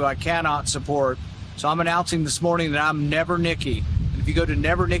someone who I cannot support. So I'm announcing this morning that I'm Never Nikki. And if you go to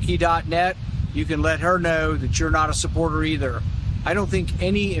nevernikki.net, you can let her know that you're not a supporter either. I don't think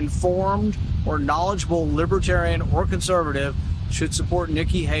any informed or knowledgeable libertarian or conservative should support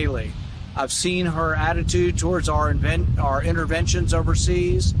Nikki Haley. I've seen her attitude towards our interventions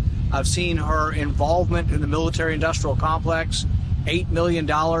overseas. I've seen her involvement in the military-industrial complex, $8 million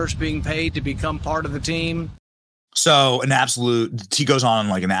being paid to become part of the team. So he goes on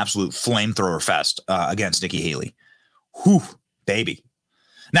like an absolute flamethrower fest against Nikki Haley. Whew, baby.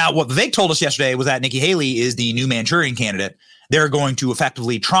 Now, what Vivek told us yesterday was that Nikki Haley is the new Manchurian candidate. They're going to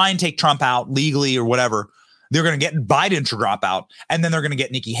effectively try and take Trump out legally or whatever They're going to get Biden to drop out, and then they're going to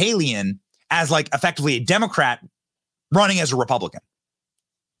get Nikki Haley in as like effectively a Democrat running as a Republican.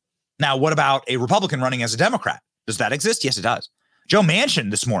 Now, what about a Republican running as a Democrat? Does that exist? Yes, it does. Joe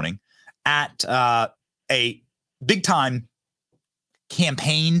Manchin this morning at a big time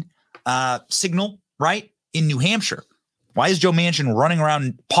campaign signal, right, in New Hampshire. Why is Joe Manchin running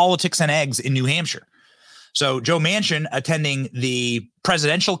around politics and eggs in New Hampshire? So Joe Manchin attending the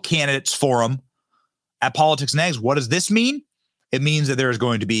presidential candidates forum at Politics and Eggs. What does this mean? It means that there is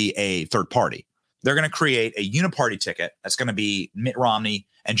going to be a third party. They're going to create a uniparty ticket that's going to be Mitt Romney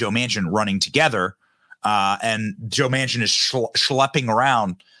and Joe Manchin running together. And Joe Manchin is schlepping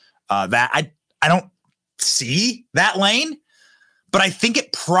around that. I don't see that lane, but I think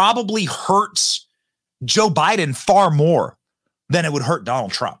it probably hurts Joe Biden far more than it would hurt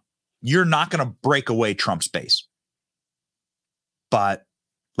Donald Trump. You're not going to break away Trump's base. But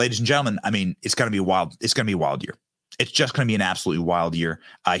ladies and gentlemen, I mean, it's going to be wild. It's going to be a wild year. It's just going to be an absolutely wild year.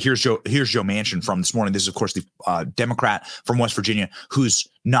 Here's Joe Manchin from this morning. This is, of course, the Democrat from West Virginia who's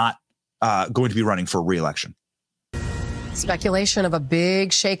not going to be running for re-election. Speculation of a big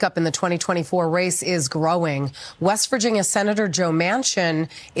shakeup in the 2024 race is growing. West Virginia Senator Joe Manchin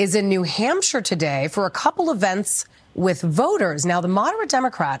is in New Hampshire today for a couple events with voters. Now, the moderate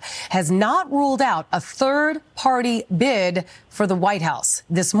Democrat has not ruled out a third-party bid for the White House.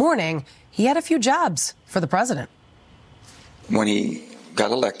 This morning, he had a few jabs for the president. When he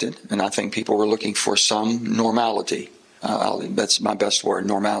got elected, and I think people were looking for some normality. That's my best word,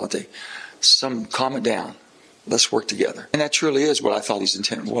 normality. Calm it down. Let's work together. And that truly is what I thought his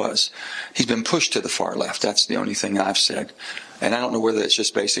intent was. He's been pushed to the far left. That's the only thing I've said. And I don't know whether it's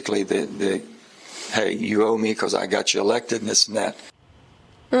just basically the hey, you owe me because I got you elected and this and that.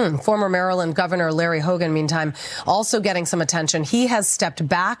 Former Maryland Governor Larry Hogan, meantime, also getting some attention. He has stepped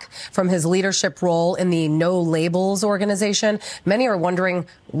back from his leadership role in the No Labels organization. Many are wondering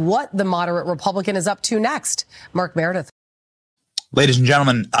what the moderate Republican is up to next. Mark Meredith. Ladies and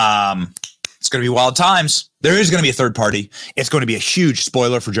gentlemen, it's going to be wild times. There is going to be a third party. It's going to be a huge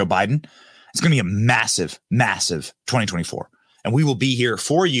spoiler for Joe Biden. It's going to be a massive, massive 2024. And we will be here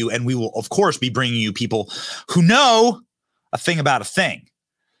for you. And we will, of course, be bringing you people who know a thing about a thing.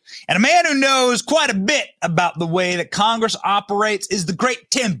 And a man who knows quite a bit about the way that Congress operates is the great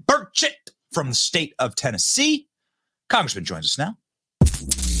Tim Burchett from the state of Tennessee. Congressman joins us now.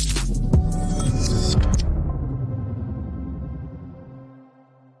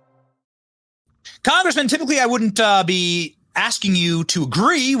 Congressman, typically I wouldn't be asking you to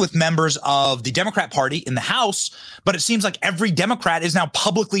agree with members of the Democrat Party in the House, but it seems like every Democrat is now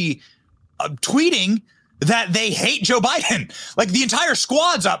publicly tweeting that they hate Joe Biden. Like the entire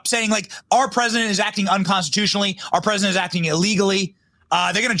squad's up saying like our president is acting unconstitutionally. Our president is acting illegally.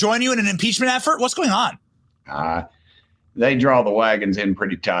 They're going to join you in an impeachment effort. What's going on? They draw the wagons in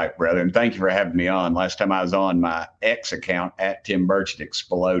pretty tight, brother. And thank you for having me on. Last time I was on, my X account at Tim Burchett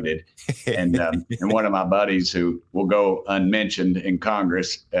exploded. And one of my buddies who will go unmentioned in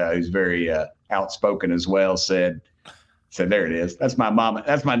Congress, who's very outspoken as well, said, there it is. That's my mom.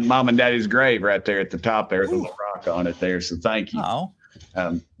 That's my mom and daddy's grave right there at the top there with a little rock on it there. So thank you.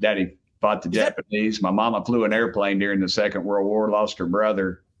 Daddy fought the Japanese. My mama flew an airplane during the Second World War, lost her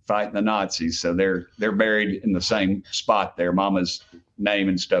brother fighting the Nazis. So they're buried in the same spot there. Mama's name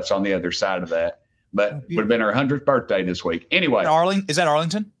and stuff's on the other side of that. But would have been her 100th birthday this week. Anyway. Is that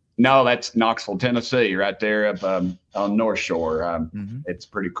Arlington? No, that's Knoxville, Tennessee, right there up on North Shore. It's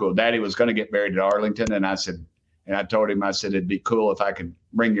pretty cool. Daddy was going to get buried at Arlington. And I told him, I said, it'd be cool if I could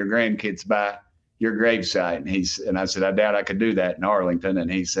bring your grandkids by your gravesite. And I said, I doubt I could do that in Arlington. And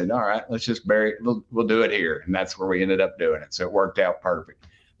he said, all right, let's just bury it. We'll do it here. And that's where we ended up doing it. So it worked out perfect.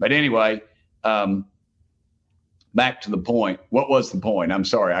 But anyway, back to the point. What was the point? I'm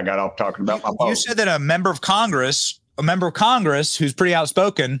sorry, I got off talking about my phone. You said that a member of Congress who's pretty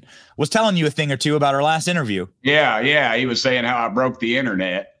outspoken was telling you a thing or two about our last interview. Yeah. He was saying how I broke the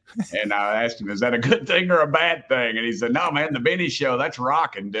internet. And I asked him, is that a good thing or a bad thing? And he said, no, man, the Benny Show, that's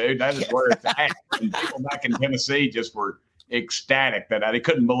rocking, dude. That is where it's at. And people back in Tennessee just were ecstatic that they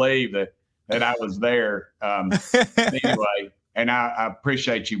couldn't believe that I was there. Anyway. And I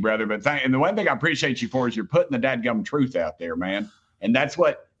appreciate you, brother. But and the one thing I appreciate you for is you're putting the dadgum truth out there, man. And that's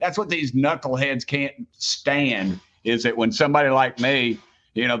what these knuckleheads can't stand, is that when somebody like me,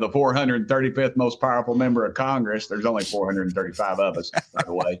 the 435th most powerful member of Congress, there's only 435 of us, by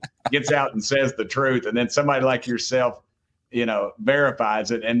the way, gets out and says the truth. And then somebody like yourself,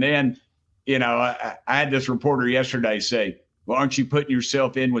 verifies it. And then, I had this reporter yesterday say, well, aren't you putting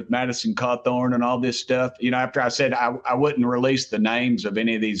yourself in with Madison Cawthorn and all this stuff? After I said I wouldn't release the names of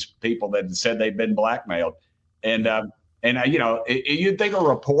any of these people that said they've been blackmailed. And you know, you'd think a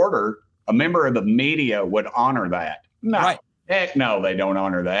reporter, a member of the media, would honor that. No, right. Heck no, they don't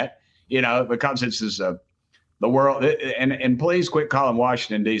honor that. You know, because this is the world. And please quit calling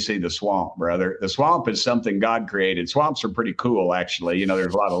Washington, D.C. the swamp, brother. The swamp is something God created. Swamps are pretty cool, actually. You know,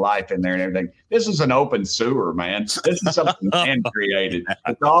 there's a lot of life in there and everything. This is an open sewer, man. This is something man created.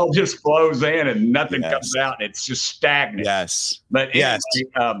 It all just flows in and nothing comes out. And it's just stagnant. Yes. But anyway,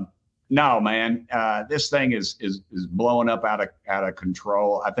 no, man, this thing is blowing up out of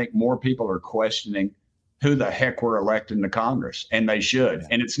control. I think more people are questioning who the heck we're electing to Congress, and they should.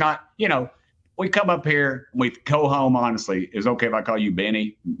 And it's not, you know, we come up here, we go home, honestly. Is it okay if I call you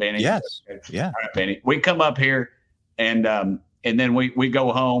Benny? Benny? Yes. Yeah. All right, Benny. We come up here and then we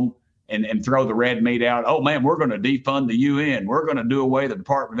go home and throw the red meat out. Oh, man, we're going to defund the UN. We're going to do away with the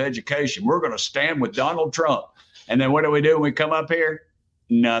Department of Education. We're going to stand with Donald Trump. And then what do we do when we come up here?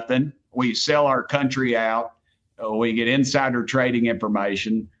 Nothing. We sell our country out. We get insider trading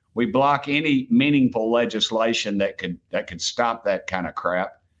information. We block any meaningful legislation that could stop that kind of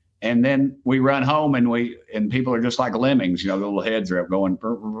crap. And then we run home and people are just like lemmings, you know, the little heads are up going,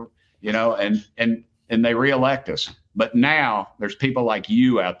 you know, and they reelect us. But now there's people like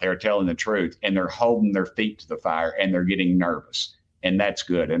you out there telling the truth, and they're holding their feet to the fire and they're getting nervous, and that's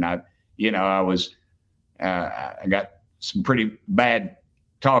good. And I got some pretty bad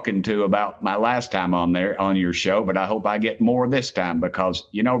talking to about my last time on your show, but I hope I get more this time, because,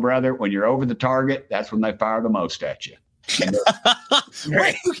 you know, brother, when you're over the target, that's when they fire the most at you.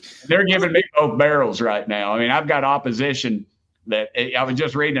 They're giving me both barrels right now. I mean, I've got opposition that I was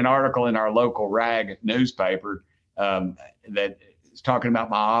just reading an article in our local rag newspaper that is talking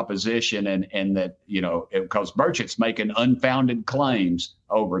about my opposition and that, you know, because Burchett's making unfounded claims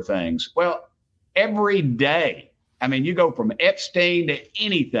over things. Well, every day, I mean, you go from Epstein to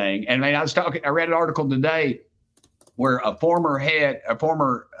anything. And I mean, I read an article today where a former high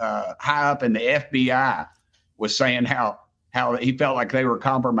up in the FBI was saying how he felt like they were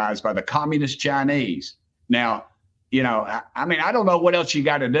compromised by the communist Chinese. Now, you know, I mean, I don't know what else you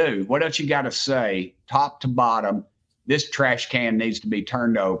got to do. What else you got to say, top to bottom? This trash can needs to be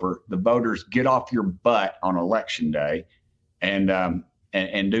turned over. The voters, get off your butt on election day and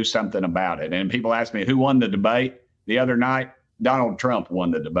do something about it. And people ask me, who won the debate the other night? Donald Trump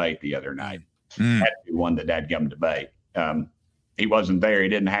won the debate the other night. He won the dadgum debate. He wasn't there. He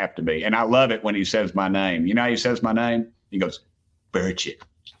didn't have to be. And I love it when he says my name. You know how he says my name? He goes, Burchett.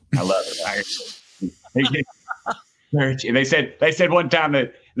 I love it. Burchett. They said one time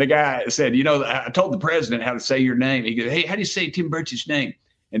that the guy said, you know, I told the president how to say your name. He goes, hey, how do you say Tim Burchett's name?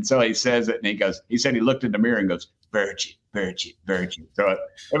 And so he says it, and he said he looked in the mirror and goes, Burchett, Burchett, Burchett. So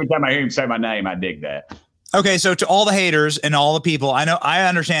every time I hear him say my name, I dig that. Okay, so to all the haters and all the people, I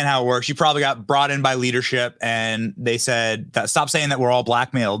understand how it works. You probably got brought in by leadership, and they said, "Stop saying that we're all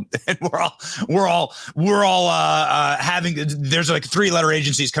blackmailed." And we're all having. There's like 3-letter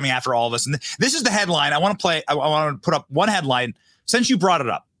agencies coming after all of us, and this is the headline. I want to put up one headline since you brought it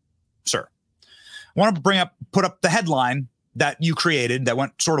up, sir. I want to put up the headline that you created that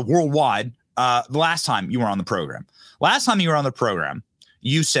went sort of worldwide. The last time you were on the program. Last time you were on the program,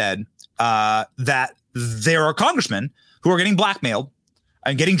 you said that there are congressmen who are getting blackmailed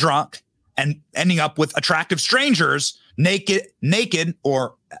and getting drunk and ending up with attractive strangers, naked,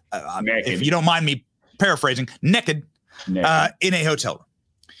 or if you don't mind me paraphrasing, naked. In a hotel room.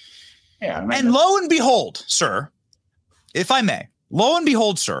 Yeah, and lo and behold, sir, if I may,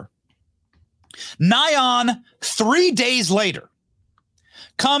 sir, nigh on 3 days later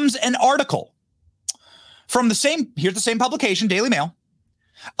comes an article from the same publication, Daily Mail.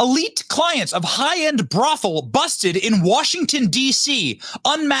 Elite clients of high-end brothel busted in Washington, D.C.,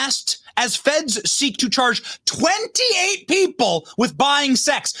 unmasked as feds seek to charge 28 people with buying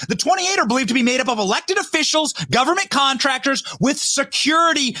sex. The 28 are believed to be made up of elected officials, government contractors with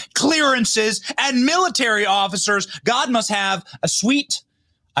security clearances, and military officers. God must have a sweet,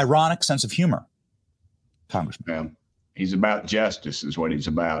 ironic sense of humor. Congressman. Yeah. He's about justice is what he's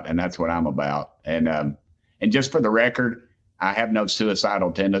about, and that's what I'm about. And just for the record, I have no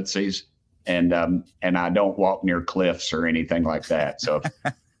suicidal tendencies, and I don't walk near cliffs or anything like that. So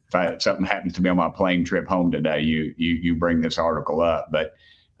if something happens to me on my plane trip home today, you bring this article up. But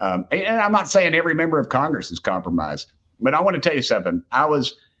and I'm not saying every member of Congress is compromised, but I want to tell you something.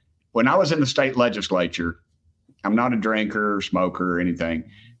 When I was in the state legislature, I'm not a drinker or smoker or anything,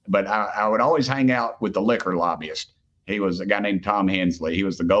 but I would always hang out with the liquor lobbyist. He was a guy named Tom Hensley. He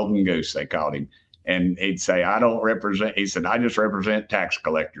was the golden goose, they called him. And he'd say, he said, I just represent tax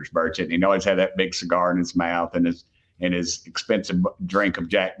collectors, Burchett. And he'd always had that big cigar in his mouth and and his expensive drink of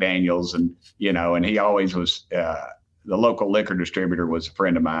Jack Daniels. And, you know, and he always was, the local liquor distributor was a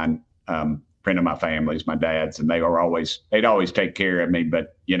friend of mine, friend of my family's, my dad's, and they'd always take care of me,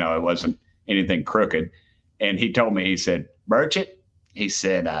 but, you know, it wasn't anything crooked. And he told me, he said, Burchett, he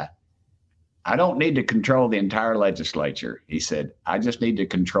said, I don't need to control the entire legislature. He said, I just need to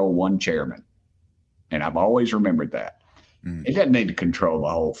control one chairman. And I've always remembered that. It doesn't need to control the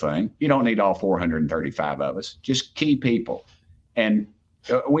whole thing. You don't need all 435 of us, just key people. And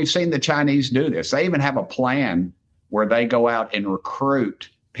we've seen the Chinese do this. They even have a plan where they go out and recruit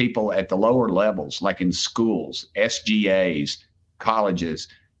people at the lower levels, like in schools, SGAs, colleges,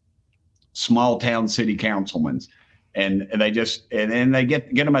 small town city councilmen. And they just, and they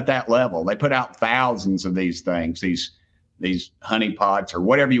get them at that level. They put out thousands of these things, these honeypots or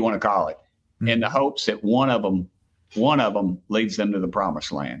whatever you want to call it, in the hopes that one of them leads them to the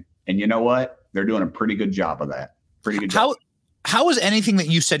promised land. And you know what? They're doing a pretty good job of that. Pretty good job. How is anything that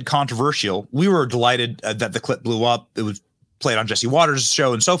you said controversial? We were delighted that the clip blew up. It was played on Jesse Waters'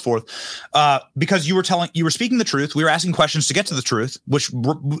 show and so forth, because you were speaking the truth. We were asking questions to get to the truth, which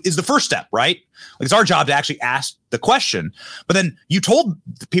is the first step, right? Like, it's our job to actually ask the question. But then you told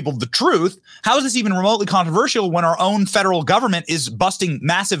the people the truth. How is this even remotely controversial when our own federal government is busting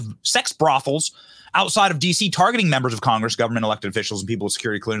massive sex brothels outside of DC, targeting members of Congress, government elected officials, and people with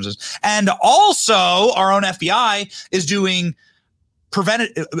security clearances? And also our own FBI is doing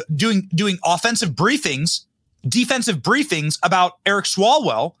offensive briefings, defensive briefings about Eric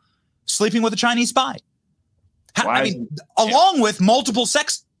Swalwell sleeping with a Chinese spy. Along with multiple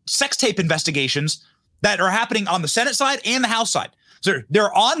sex tape investigations that are happening on the Senate side and the House side. So there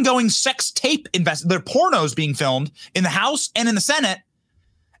are ongoing sex tape there are pornos being filmed in the House and in the Senate.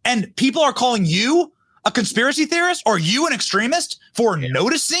 And people are calling you a conspiracy theorist or you an extremist for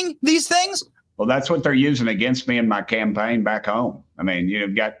noticing these things? Well, that's what they're using against me in my campaign back home. I mean,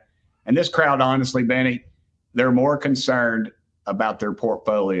 you've got, and this crowd, honestly, Benny, they're more concerned about their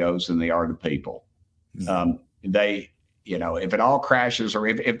portfolios than they are the people. They, you know, if it all crashes, or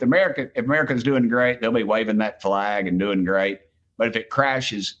if America's doing great, they'll be waving that flag and doing great. But if it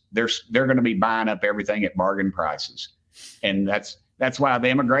crashes, they're going to be buying up everything at bargain prices. And that's why the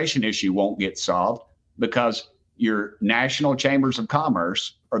immigration issue won't get solved, because your national chambers of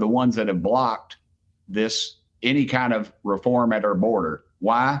commerce are the ones that have blocked any kind of reform at our border.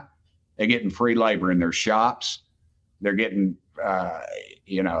 Why? They're getting free labor in their shops. They're getting,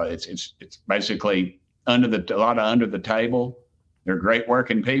 it's basically a lot of under the table. They're great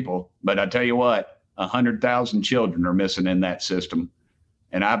working people, but I tell you what, 100,000 children are missing in that system.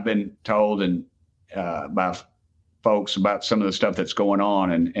 And I've been told by folks about some of the stuff that's going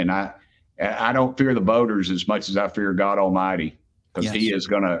on, and I don't fear the voters as much as I fear God Almighty, because He is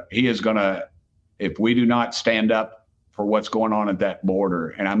gonna, if we do not stand up for what's going on at that border,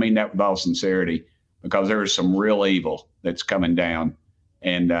 and I mean that with all sincerity, because there is some real evil that's coming down,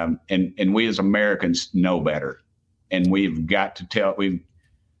 and we as Americans know better, and we've got to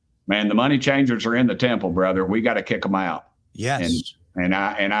man, the money changers are in the temple, brother. We got to kick them out. Yes, and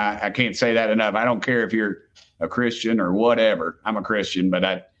I can't say that enough. I don't care if you're a Christian or whatever. I'm a Christian,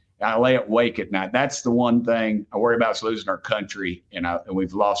 but I lay awake at night. That's the one thing I worry about, is losing our country, and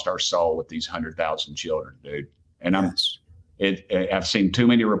we've lost our soul with these 100,000 children, dude. And I've seen too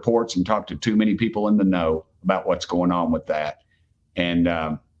many reports and talked to too many people in the know about what's going on with that.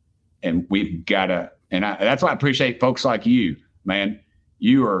 And we've got to, and that's why I appreciate folks like you, man.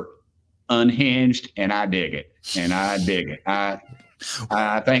 You are unhinged, and I dig it. And I dig it.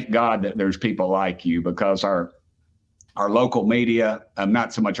 I thank God that there's people like you, because our local media,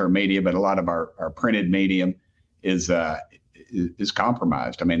 not so much our media, but a lot of our printed medium is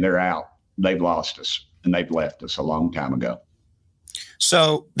compromised. I mean, they're out. They've lost us, and they've left us a long time ago.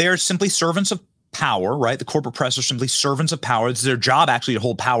 So they're simply servants of power, right? The corporate press are simply servants of power. It's their job actually to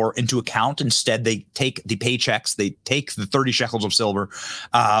hold power into account. Instead, they take the paychecks, they take the 30 shekels of silver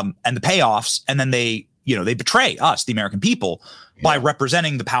and the payoffs, and then they betray us, the American people, by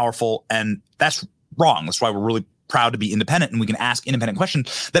representing the powerful. And that's wrong. That's why we're really proud to be independent, and we can ask independent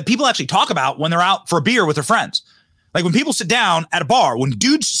questions that people actually talk about when they're out for a beer with their friends. Like when people sit down at a bar, when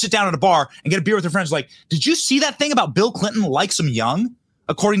dudes sit down at a bar and get a beer with their friends, like, did you see that thing about Bill Clinton likes him young,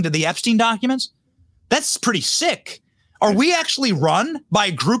 according to the Epstein documents? That's pretty sick. Are we actually run by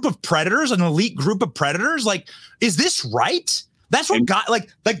a group of predators, an elite group of predators? Like, is this right? That's what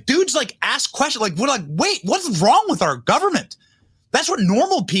like dudes like ask questions like, wait, what's wrong with our government? That's what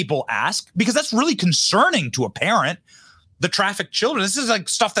normal people ask, because that's really concerning to a parent. The trafficked children. This is like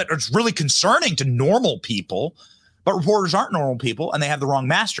stuff that is really concerning to normal people, but reporters aren't normal people, and they have the wrong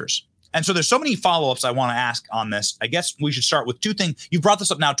masters. And so there's so many follow-ups I want to ask on this. I guess we should start with two things. You've brought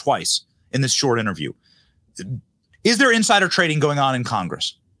this up now twice in this short interview. Is there insider trading going on in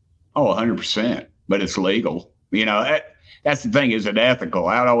Congress? Oh, 100%, but it's legal. You know, that's the thing. Is it ethical?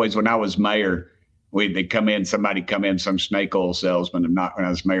 When I was mayor, they'd come in, some snake oil salesman, and when I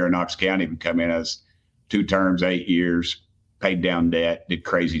was mayor of Knox County, would come in as 2 terms, 8 years, paid down debt, did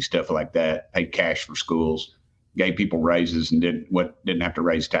crazy stuff like that, paid cash for schools, gave people raises, and didn't have to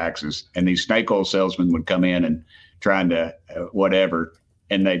raise taxes. And these snake oil salesmen would come in and trying to whatever,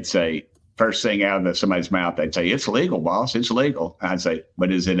 and they'd say, first thing out of somebody's mouth, they'd say, "It's legal, boss. It's legal." I'd say,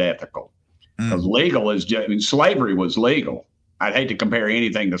 "But is it ethical?" Because legal is just, slavery was legal. I'd hate to compare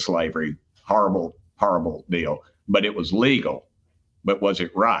anything to slavery. Horrible, horrible deal. But it was legal. But was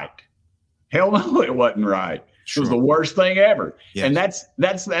it right? Hell no, it wasn't right. Sure. It was the worst thing ever. Yes. And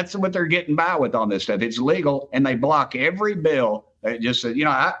that's what they're getting by with on this stuff. It's legal, and they block every bill. They just said,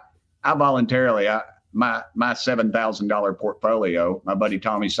 I voluntarily, my $7,000 portfolio, my buddy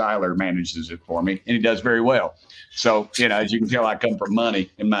Tommy Seiler manages it for me, and he does very well. So, as you can tell, I come from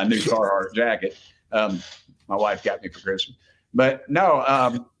money in my new Carhartt jacket. My wife got me for Christmas, but no,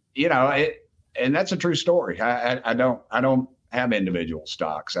 and that's a true story. I don't have individual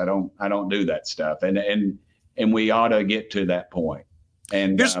stocks. I don't do that stuff. And we ought to get to that point.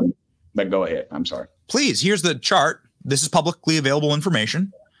 And, but go ahead. I'm sorry. Please. Here's the chart. This is publicly available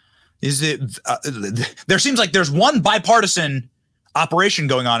information. There seems like there's one bipartisan operation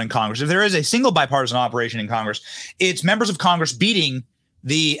going on in Congress. If there is a single bipartisan operation in Congress, it's members of Congress beating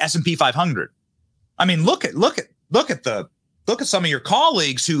the S&P 500. I mean, look at some of your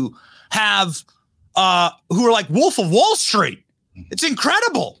colleagues who are like Wolf of Wall Street. It's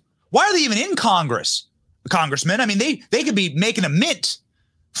incredible. Why are they even in Congress, congressmen? I mean, they could be making a mint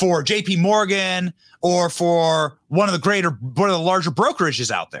for JP Morgan or for one of the larger brokerages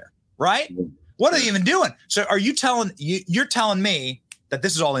out there. Right? What are they even doing? So are you you're telling me that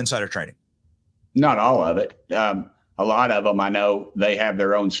this is all insider trading? Not all of it. A lot of them, I know they have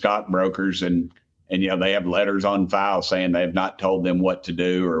their own stockbrokers and they have letters on file saying they've not told them what to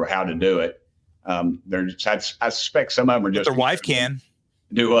do or how to do it. I suspect some of them are just. But their wife can.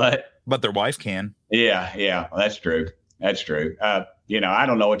 Do what? But their wife can. Yeah. Well, that's true. That's true. I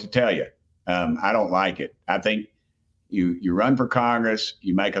don't know what to tell you. I don't like it. I think you run for Congress,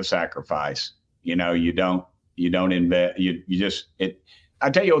 you make a sacrifice. You don't invest. I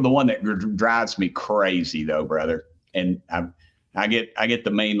tell you the one that drives me crazy though, brother. And I get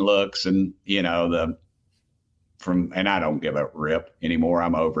the mean looks and and I don't give a rip anymore.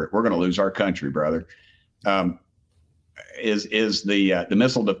 I'm over it. We're going to lose our country, brother. Is the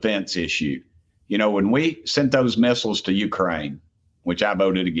missile defense issue? When we sent those missiles to Ukraine, which I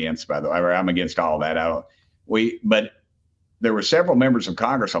voted against, by the way, I'm against all that. But there were several members of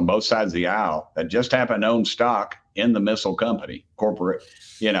Congress on both sides of the aisle that just happened to own stock in the missile company, corporate,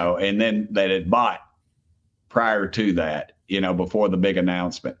 and then that had bought prior to that, before the big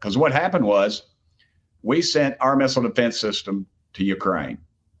announcement. Because what happened was we sent our missile defense system to Ukraine.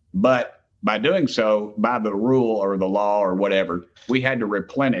 But by doing so, by the rule or the law or whatever, we had to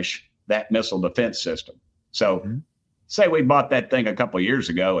replenish that missile defense system. So say we bought that thing a couple of years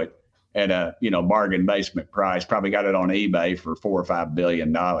ago at a bargain basement price, probably got it on eBay for $4 or $5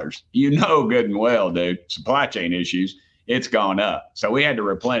 billion. Good and well, dude, supply chain issues, it's gone up. So we had to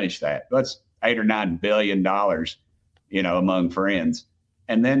replenish that. That's $8 or $9 billion, among friends.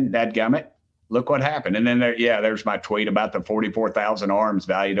 And then dadgummit, look what happened. And then there's my tweet about the 44,000 arms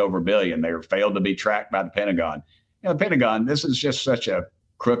valued over $1 billion. They failed to be tracked by the Pentagon. The Pentagon, this is just such a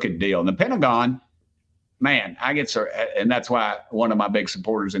crooked deal. And the Pentagon, man, and that's why one of my big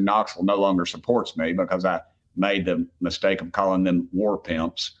supporters in Knoxville no longer supports me, because I made the mistake of calling them war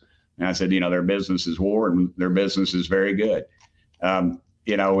pimps. And I said, their business is war and their business is very good.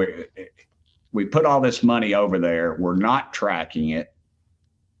 We put all this money over there. We're not tracking it.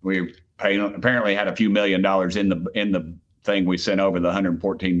 We apparently had a few $1 million in the thing we sent over, the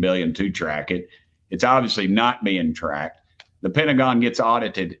 $114 billion to track it. It's obviously not being tracked. The Pentagon gets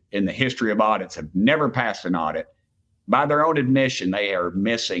audited. In the history of audits, have never passed an audit. By their own admission, they are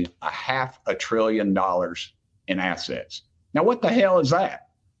missing $500 billion in assets. Now, what the hell is that?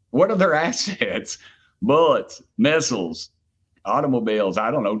 What are their assets? Bullets, missiles, automobiles, I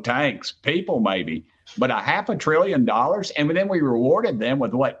don't know, tanks, people maybe, but $500 billion. And then we rewarded them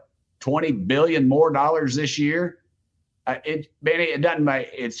with what, $20 billion more this year? It doesn't make,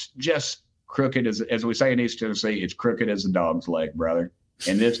 it's just crooked as we say in East Tennessee, it's crooked as a dog's leg, brother.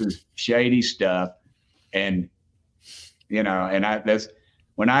 And this is shady stuff. And, when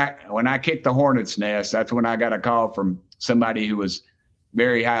I kicked the hornet's nest, that's when I got a call from somebody who was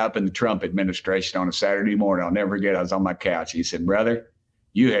very high up in the Trump administration on a Saturday morning. I'll never forget. I was on my couch. He said, "Brother,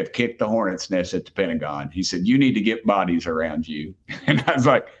 you have kicked the hornet's nest at the Pentagon." He said, "You need to get bodies around you." And I was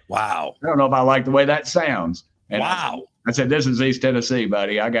like, wow. I don't know if I like the way that sounds. And wow. I said, "This is East Tennessee,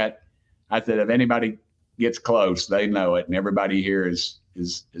 buddy. I said, if anybody gets close, they know it. And everybody here is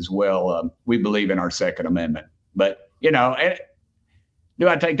well, we believe in our Second Amendment. But, do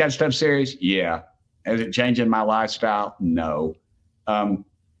I take that stuff serious? Yeah. Is it changing my lifestyle? No.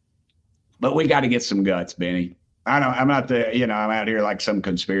 But we got to get some guts, Benny. I'm not I'm out here like some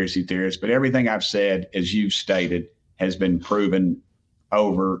conspiracy theorist, but everything I've said, as you've stated, has been proven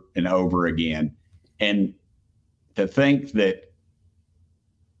over and over again. And to think that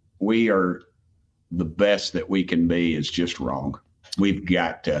we are the best that we can be is just wrong. We've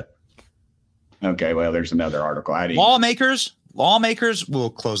got to. Okay, well, there's another article. Lawmakers, we'll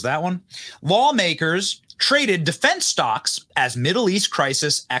close that one. Lawmakers traded defense stocks as Middle East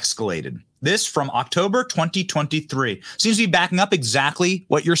crisis escalated. This from October 2023. Seems to be backing up exactly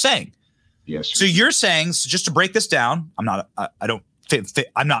what you're saying. Yes. Sir. So you're saying, so just to break this down, I'm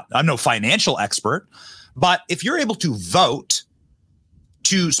no financial expert, but if you're able to vote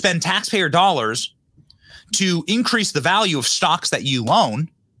to spend taxpayer dollars to increase the value of stocks that you own,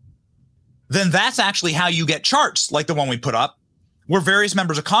 then that's actually how you get charts like the one we put up, where various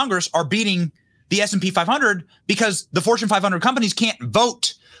members of Congress are beating the S&P 500 because the Fortune 500 companies can't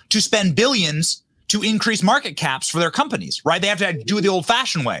vote to spend billions to increase market caps for their companies, right? They have to do it the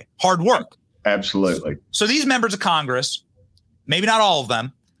old-fashioned way, hard work. Absolutely. So these members of Congress, maybe not all of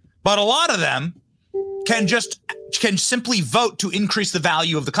them, but a lot of them can simply vote to increase the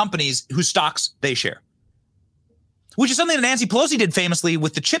value of the companies whose stocks they share, which is something that Nancy Pelosi did famously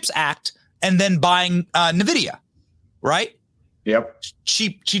with the CHIPS Act and then buying NVIDIA, right? Yep.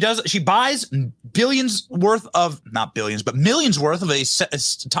 She buys billions worth of, not billions, but millions worth of a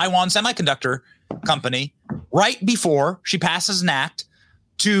Taiwan semiconductor company right before she passes an act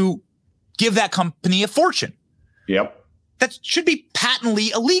to give that company a fortune. Yep. That should be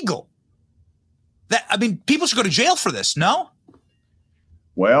patently illegal. People should go to jail for this, no?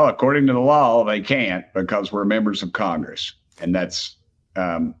 Well, according to the law, they can't because we're members of Congress, and that's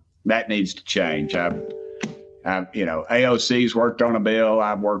that needs to change. AOC's worked on a bill.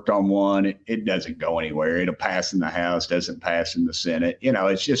 I've worked on one. It doesn't go anywhere. It'll pass in the House, doesn't pass in the Senate.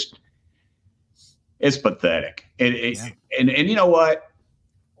 It's pathetic. And you know what?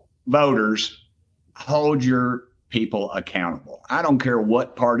 Voters, hold your people accountable. I don't care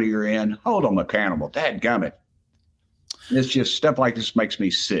what party you're in. Hold them accountable. Dadgummit. It's just stuff like this makes me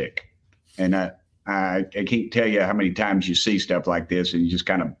sick. And I can't tell you how many times you see stuff like this and you just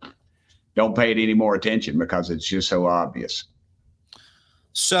kind of don't pay it any more attention because it's just so obvious.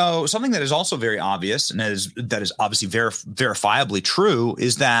 So something that is also very obvious and that is obviously verifiably true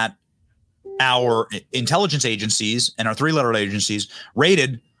is that our intelligence agencies and our three-lettered agencies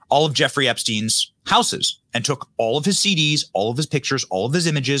raided all of Jeffrey Epstein's houses and took all of his CDs, all of his pictures, all of his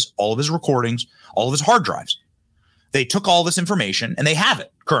images, all of his recordings, all of his hard drives. They took all this information and they have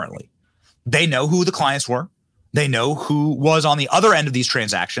it currently. They know who the clients were. They know who was on the other end of these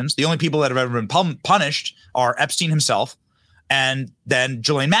transactions. The only people that have ever been punished are Epstein himself and then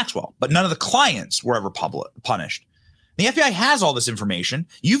Ghislaine Maxwell. But none of the clients were ever punished. The FBI has all this information.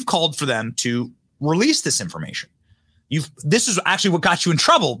 You've called for them to release this information. This is actually what got you in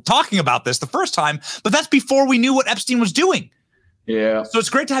trouble talking about this the first time, but that's before we knew what Epstein was doing. Yeah. So it's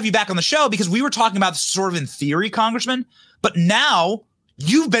great to have you back on the show because we were talking about this sort of in theory, Congressman, but now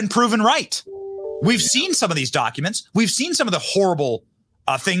you've been proven right. We've seen some of these documents. We've seen some of the horrible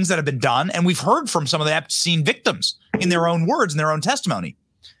things that have been done, and we've heard from some of the Epstein victims in their own words, in their own testimony.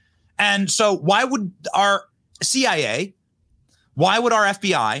 And so why would our CIA, why would our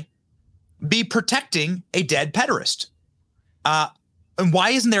FBI be protecting a dead pederast? And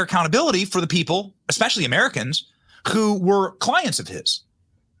why isn't there accountability for the people, especially Americans, who were clients of his?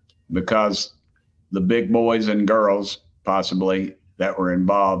 Because the big boys and girls possibly that were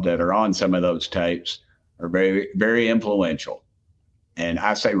involved that are on some of those tapes are very, very influential. And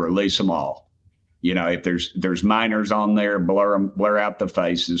I say release them all. If there's minors on there, blur out the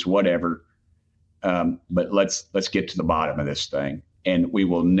faces, whatever. But let's get to the bottom of this thing. And we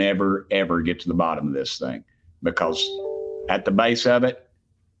will never, ever get to the bottom of this thing because at the base of it,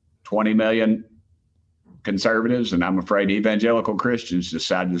 20 million conservatives, and I'm afraid evangelical Christians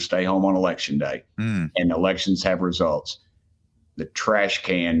decided to stay home on election day. And elections have results. The trash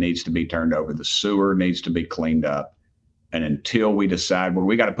can needs to be turned over. The sewer needs to be cleaned up. And until we decide where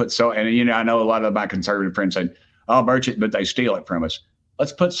we got to put I know a lot of my conservative friends saying, oh, Burchett, but they steal it from us.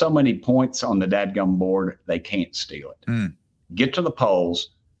 Let's put so many points on the dadgum board, they can't steal it. get to the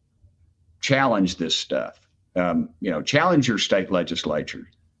polls, challenge this stuff. Challenge your state legislature.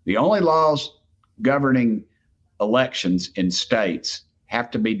 The only laws governing elections in states have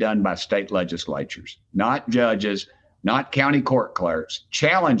to be done by state legislatures, not judges, not county court clerks.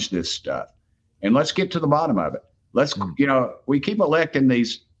 Challenge this stuff, and let's get to the bottom of it. We keep electing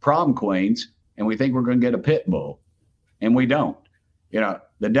these prom queens, and we think we're going to get a pit bull, and we don't.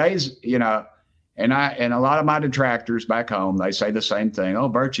 The days, and a lot of my detractors back home, they say the same thing. Oh,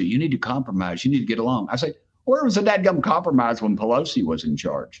 Burchett, you need to compromise. You need to get along. I say, where was the dadgum compromise when Pelosi was in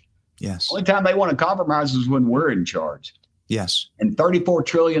charge? Yes. The only time they want to compromise is when we're in charge. Yes. And $34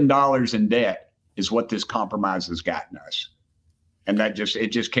 trillion in debt is what this compromise has gotten us. And it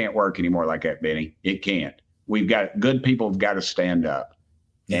just can't work anymore like that, Benny. It can't. We've got good people have got to stand up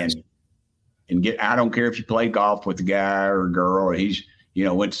and get, I don't care if you play golf with a guy or a girl, or he's,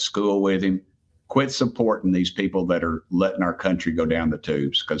 went to school with him. Quit supporting these people that are letting our country go down the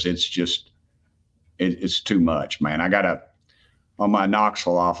tubes, because it's just, it's too much, man. On my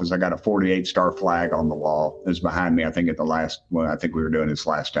Knoxville office, I got a 48-star flag on the wall. It's behind me. I think I think we were doing this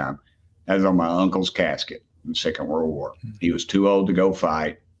last time. That was on my uncle's casket in the Second World War. He was too old to go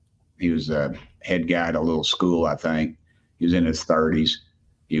fight. He was a head guy at a little school, I think. He was in his 30s.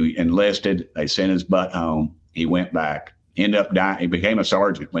 He enlisted. They sent his butt home. He went back, ended up dying. He became a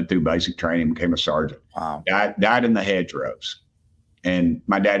sergeant, went through basic training, became a sergeant. Wow. Died in the hedgerows. And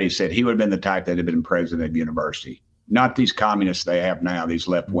my daddy said he would have been the type that had been president of university. Not these communists they have now, these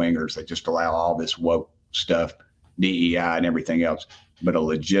left-wingers that just allow all this woke stuff, DEI and everything else, but a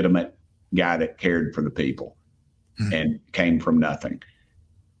legitimate guy that cared for the people and came from nothing.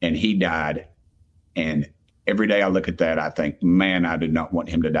 And he died. And every day I look at that, I think, man, I did not want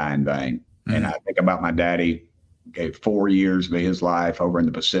him to die in vain. And I think about my daddy, gave 4 years of his life over in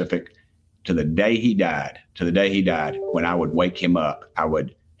the Pacific to the day he died, when I would wake him up, I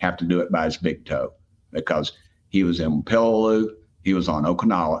would have to do it by his big toe, because he was in Peleliu. He was on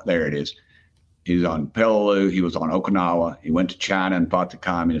Okinawa. There it is. He was on Peleliu. He was on Okinawa. He went to China and fought the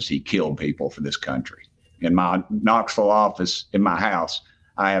communists. He killed people for this country. In my Knoxville office, in my house,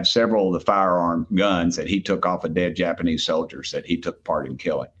 I have several of the firearm guns that he took off of dead Japanese soldiers that he took part in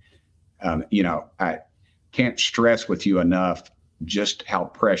killing. I can't stress with you enough just how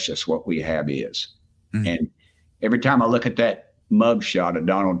precious what we have is. And every time I look at that mugshot of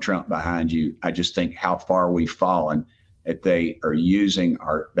Donald Trump behind you, I just think how far we've fallen, that they are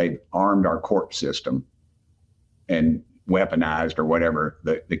they've armed our court system and weaponized, or whatever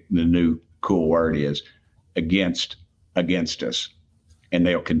the new cool word is, against us. And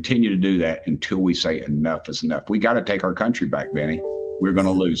they'll continue to do that until we say enough is enough. We got to take our country back, Benny. We're going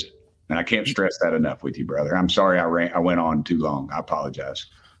to lose it. And I can't stress that enough with you, brother. I'm sorry I went on too long. I apologize.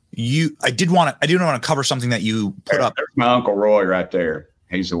 I did want to cover something that you put up. There's my Uncle Roy right there.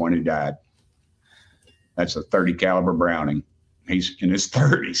 He's the one who died. That's a 30 caliber Browning. He's in his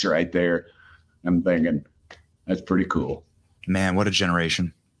 30s right there. I'm thinking that's pretty cool. Man, what a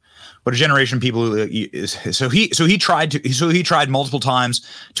generation. What a generation of people. So he tried multiple times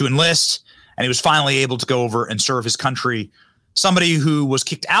to enlist, and he was finally able to go over and serve his country. Somebody who was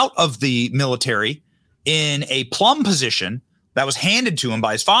kicked out of the military in a plum position that was handed to him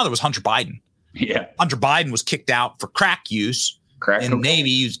by his father was Hunter Biden. Yeah. Hunter Biden was kicked out for crack use in the Navy.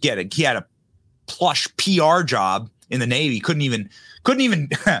 He had a plush PR job in the Navy. Couldn't even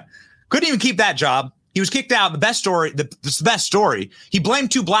keep that job. He was kicked out. The best story. He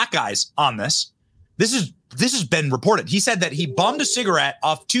blamed two black guys on this. This has been reported. He said that he bummed a cigarette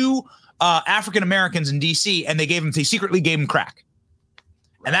off two African Americans in DC, and they secretly gave him crack.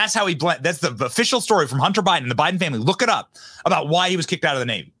 And that's how that's the official story from Hunter Biden and the Biden family. Look it up about why he was kicked out of the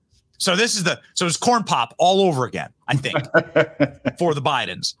Navy. So it's corn pop all over again, I think, for the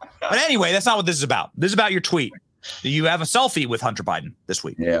Bidens. But anyway, that's not what this is about. This is about your tweet. You have a selfie with Hunter Biden this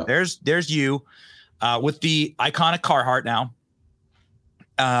week. Yeah. There's you with the iconic Carhartt now.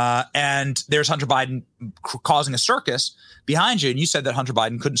 And there's Hunter Biden causing a circus behind you. And you said that Hunter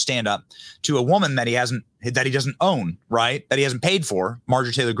Biden couldn't stand up to a woman that he doesn't own, right? That he hasn't paid for,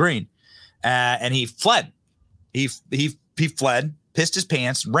 Marjorie Taylor Greene. And he fled. He fled, pissed his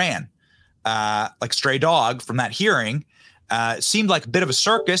pants, ran like a stray dog from that hearing. It seemed like a bit of a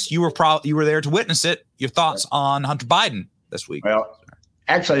circus. You were there to witness it. Your thoughts on Hunter Biden this week? Well,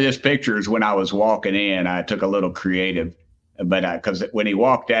 actually, this picture is when I was walking in. I took a little creative. But because when he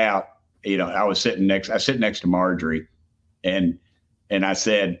walked out, I sit next to Marjorie, and I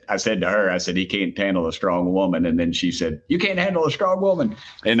said to her, I said, he can't handle a strong woman. And then she said, you can't handle a strong woman.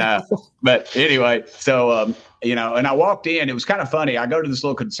 And but anyway, so and I walked in. It was kind of funny. I go to this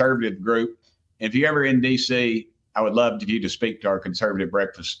little conservative group. If you're ever in DC, I would love you to speak to our conservative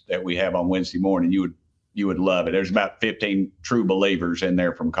breakfast that we have on Wednesday morning. You would love it. There's about 15 true believers in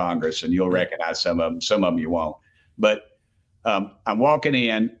there from Congress, and you'll recognize some of them. Some of them you won't. But I'm walking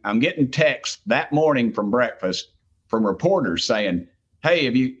in. I'm getting texts that morning from breakfast from reporters saying, "Hey,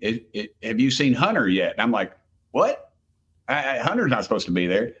 have you seen Hunter yet?" And I'm like, "What? Hunter's not supposed to be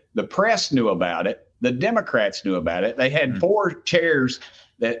there." The press knew about it. The Democrats knew about it. They had 4 chairs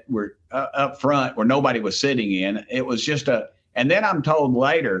that were up front where nobody was sitting in. It was just and then I'm told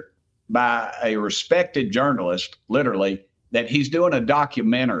later by a respected journalist, literally, that he's doing a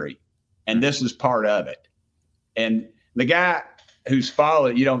documentary, and this is part of it. And the guy who's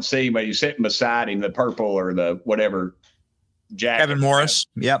following, you don't see him, but he's sitting beside him, the purple or the whatever jacket. Kevin Morris.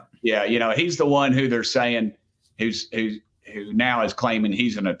 Yep. Yeah. He's the one who they're saying who now is claiming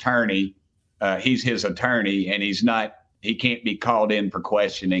he's an attorney. He's his attorney, and he can't be called in for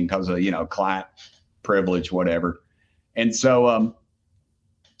questioning because of, client privilege, whatever. And so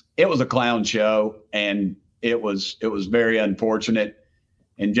it was a clown show, and it was very unfortunate.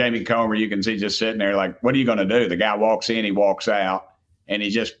 And Jamie Comer, you can see just sitting there like, what are you going to do? The guy walks in, he walks out, and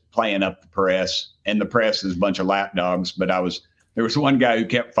he's just playing up the press. And the press is a bunch of lapdogs. But there was one guy who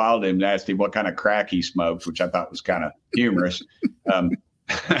kept following him and asked him what kind of crack he smoked, which I thought was kind of humorous. I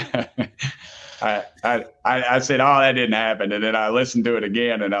said, "Oh, that didn't happen." And then I listened to it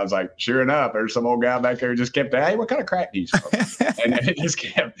again, and I was like, sure enough, there's some old guy back there who just kept, "Hey, what kind of crack do you smoke?" And it just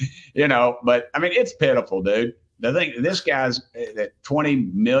kept, but I mean, it's pitiful, dude. The thing, this guy's that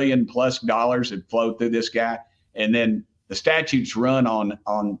 $20 million plus had flowed through this guy. And then the statutes run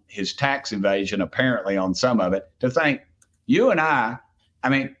on his tax evasion, apparently on some of it. To think you and I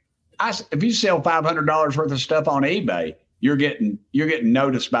mean, if you sell $500 worth of stuff on eBay, you're getting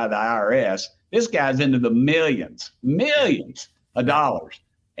noticed by the IRS. This guy's into the millions of dollars.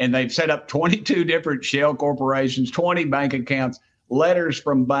 And they've set up 22 different shell corporations, 20 bank accounts, letters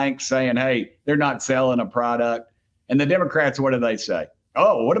from banks saying, hey, they're not selling a product. And the Democrats, what do they say?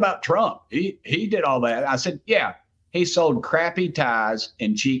 Oh, what about Trump? He did all that. I said, yeah, he sold crappy ties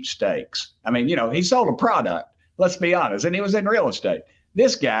and cheap steaks. I mean, he sold a product, let's be honest. And he was in real estate.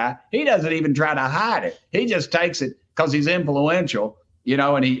 This guy, he doesn't even try to hide it. He just takes it because he's influential,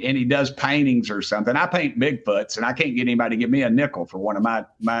 and he does paintings or something. I paint Bigfoots, and I can't get anybody to give me a nickel for one of my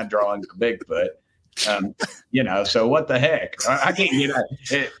drawings of Bigfoot. So what the heck? I can't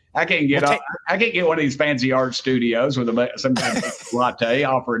get one of these fancy art studios with some kind of latte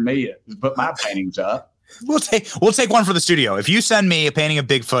offering me to put my paintings up. We'll take one for the studio. If you send me a painting of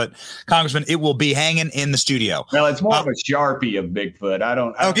Bigfoot, Congressman, it will be hanging in the studio. Well, it's more of a Sharpie of Bigfoot. I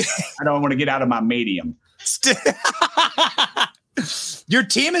don't want to get out of my medium. Your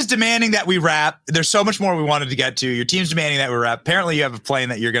team is demanding that we wrap. There's so much more we wanted to get to. Your team's demanding that we wrap. Apparently, you have a plane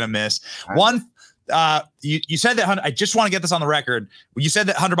that you're going to miss. One, you said that Hunter, I just want to get this on the record. You said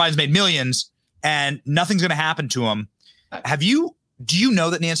that Hunter Biden's made millions and nothing's going to happen to him. Do you know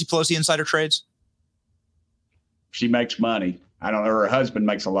that Nancy Pelosi insider trades? She makes money. I don't know. Her husband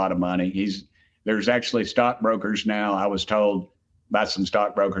makes a lot of money. There's actually stockbrokers now. I was told by some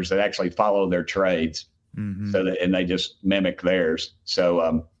stockbrokers that actually follow their trades. Mm-hmm. And they just mimic theirs. So,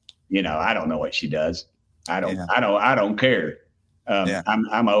 I don't know what she does. I don't care.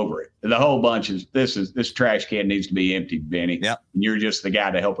 I'm over it. The whole bunch this trash can needs to be emptied, Benny. Yep. And you're just the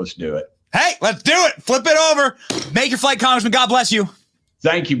guy to help us do it. Hey, let's do it. Flip it over. Make your flight, Congressman. God bless you.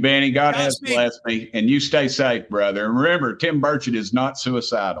 Thank you, Benny. God has blessed me. And you stay safe, brother. And remember, Tim Burchett is not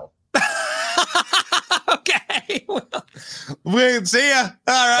suicidal. Okay. We'll see ya.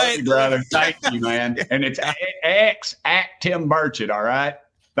 All right. Thank you, brother. Thank you, man. And it's X at Tim Burchett. All right.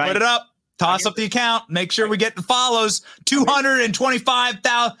 Put it up. Toss up the account. Make sure we get the follows.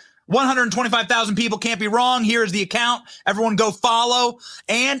 125,000 people can't be wrong. Here is the account. Everyone go follow.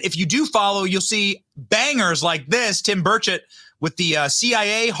 And if you do follow, you'll see bangers like this. Tim Burchett with the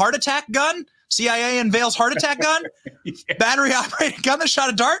CIA heart attack gun. CIA unveils heart attack gun. Battery operated gun that shot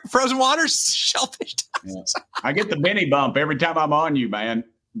a dart. Frozen water. Shellfish. Yeah. I get the Benny bump every time I'm on you, man.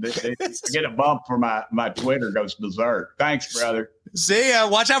 I get a bump for my Twitter goes berserk. Thanks, brother. See ya.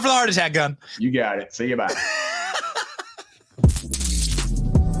 Watch out for the heart attack gun. You got it. See you. Bye.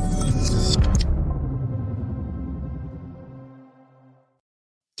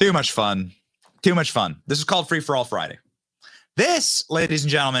 Too much fun. Too much fun. This is called Free for All Friday. This, ladies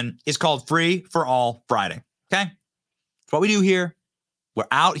and gentlemen, is called Free for All Friday. Okay? It's what we do here. We're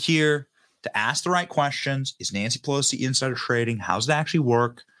out here to ask the right questions. Is Nancy Pelosi insider trading? How does it actually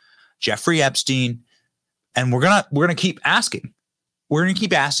work? Jeffrey Epstein. And we're gonna keep asking. We're gonna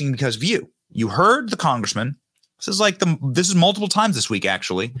keep asking because of you. You heard the congressman. This is multiple times this week,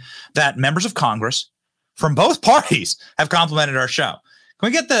 actually, that members of Congress from both parties have complimented our show. Can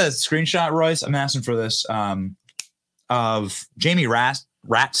we get the screenshot, Royce? I'm asking for this, of Jamie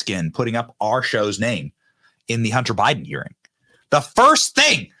Ratskin putting up our show's name in the Hunter Biden hearing. The first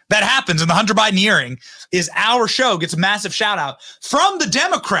thing that happens in the Hunter Biden hearing is our show gets a massive shout out from the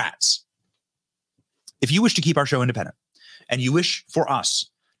Democrats. If you wish to keep our show independent and you wish for us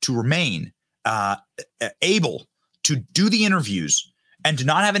to remain able to do the interviews and to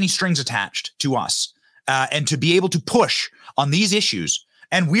not have any strings attached to us, and to be able to push on these issues,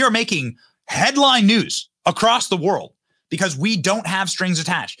 and we are making headline news across the world because we don't have strings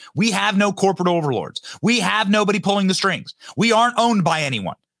attached. We have no corporate overlords. We have nobody pulling the strings. We aren't owned by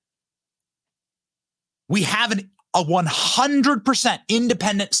anyone. We have a 100%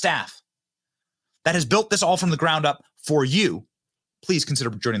 independent staff that has built this all from the ground up for you. Please consider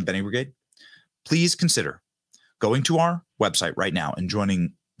joining the Benny Brigade. Please consider going to our website right now and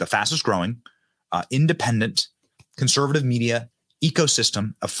joining the fastest growing independent conservative media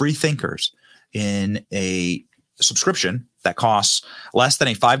ecosystem of free thinkers in a subscription that costs less than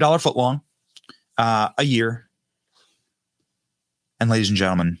a $5 footlong a year. And ladies and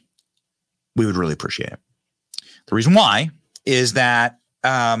gentlemen, we would really appreciate it. The reason why is that,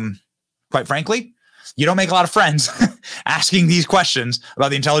 quite frankly, you don't make a lot of friends asking these questions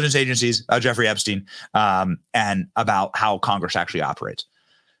about the intelligence agencies, Jeffrey Epstein, and about how Congress actually operates.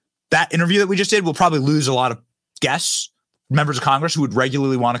 That interview that we just did will probably lose a lot of guests, members of Congress who would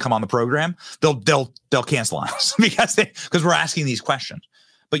regularly want to come on the program. They'll cancel on us because we're asking these questions.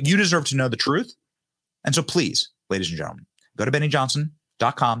 But you deserve to know the truth. And so please, ladies and gentlemen, go to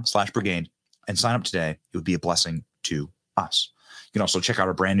BennyJohnson.com/brigade and sign up today. It would be a blessing to us. You can also check out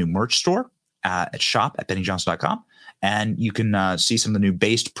our brand new merch store at shop@BennyJohnson.com. And you can see some of the new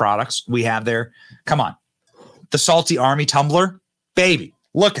based products we have there. Come on. The Salty Army tumbler, baby.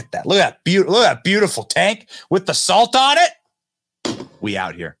 Look at that. Look at that beautiful tank with the salt on it. We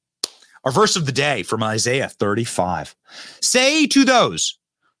out here. Our verse of the day from Isaiah 35. Say to those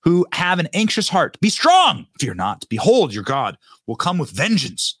who have an anxious heart, be strong, fear not. Behold, your God will come with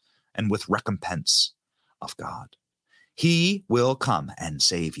vengeance and with recompense of God. He will come and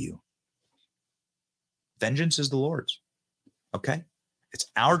save you. Vengeance is the Lord's. Okay? It's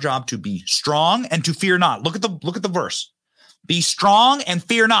our job to be strong and to fear not. Look at the verse. Be strong and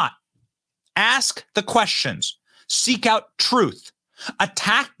fear not. Ask the questions. Seek out truth.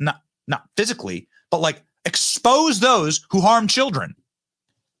 Attack, not physically, but like expose those who harm children.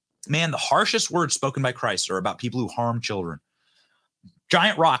 Man, the harshest words spoken by Christ are about people who harm children.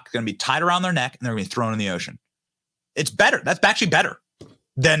 Giant rock going to be tied around their neck and they're going to be thrown in the ocean. It's better. That's actually better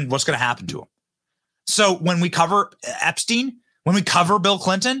than what's going to happen to them. So when we cover Epstein, when we cover Bill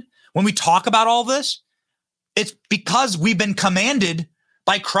Clinton, when we talk about all this, it's because we've been commanded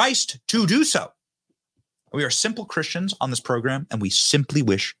by Christ to do so. We are simple Christians on this program, and we simply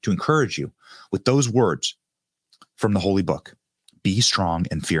wish to encourage you with those words from the Holy Book. Be strong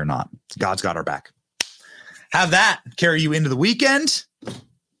and fear not. God's got our back. Have that carry you into the weekend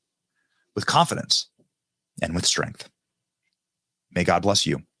with confidence and with strength. May God bless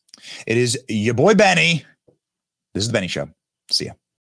you. It is your boy Benny. This is the Benny Show. See ya.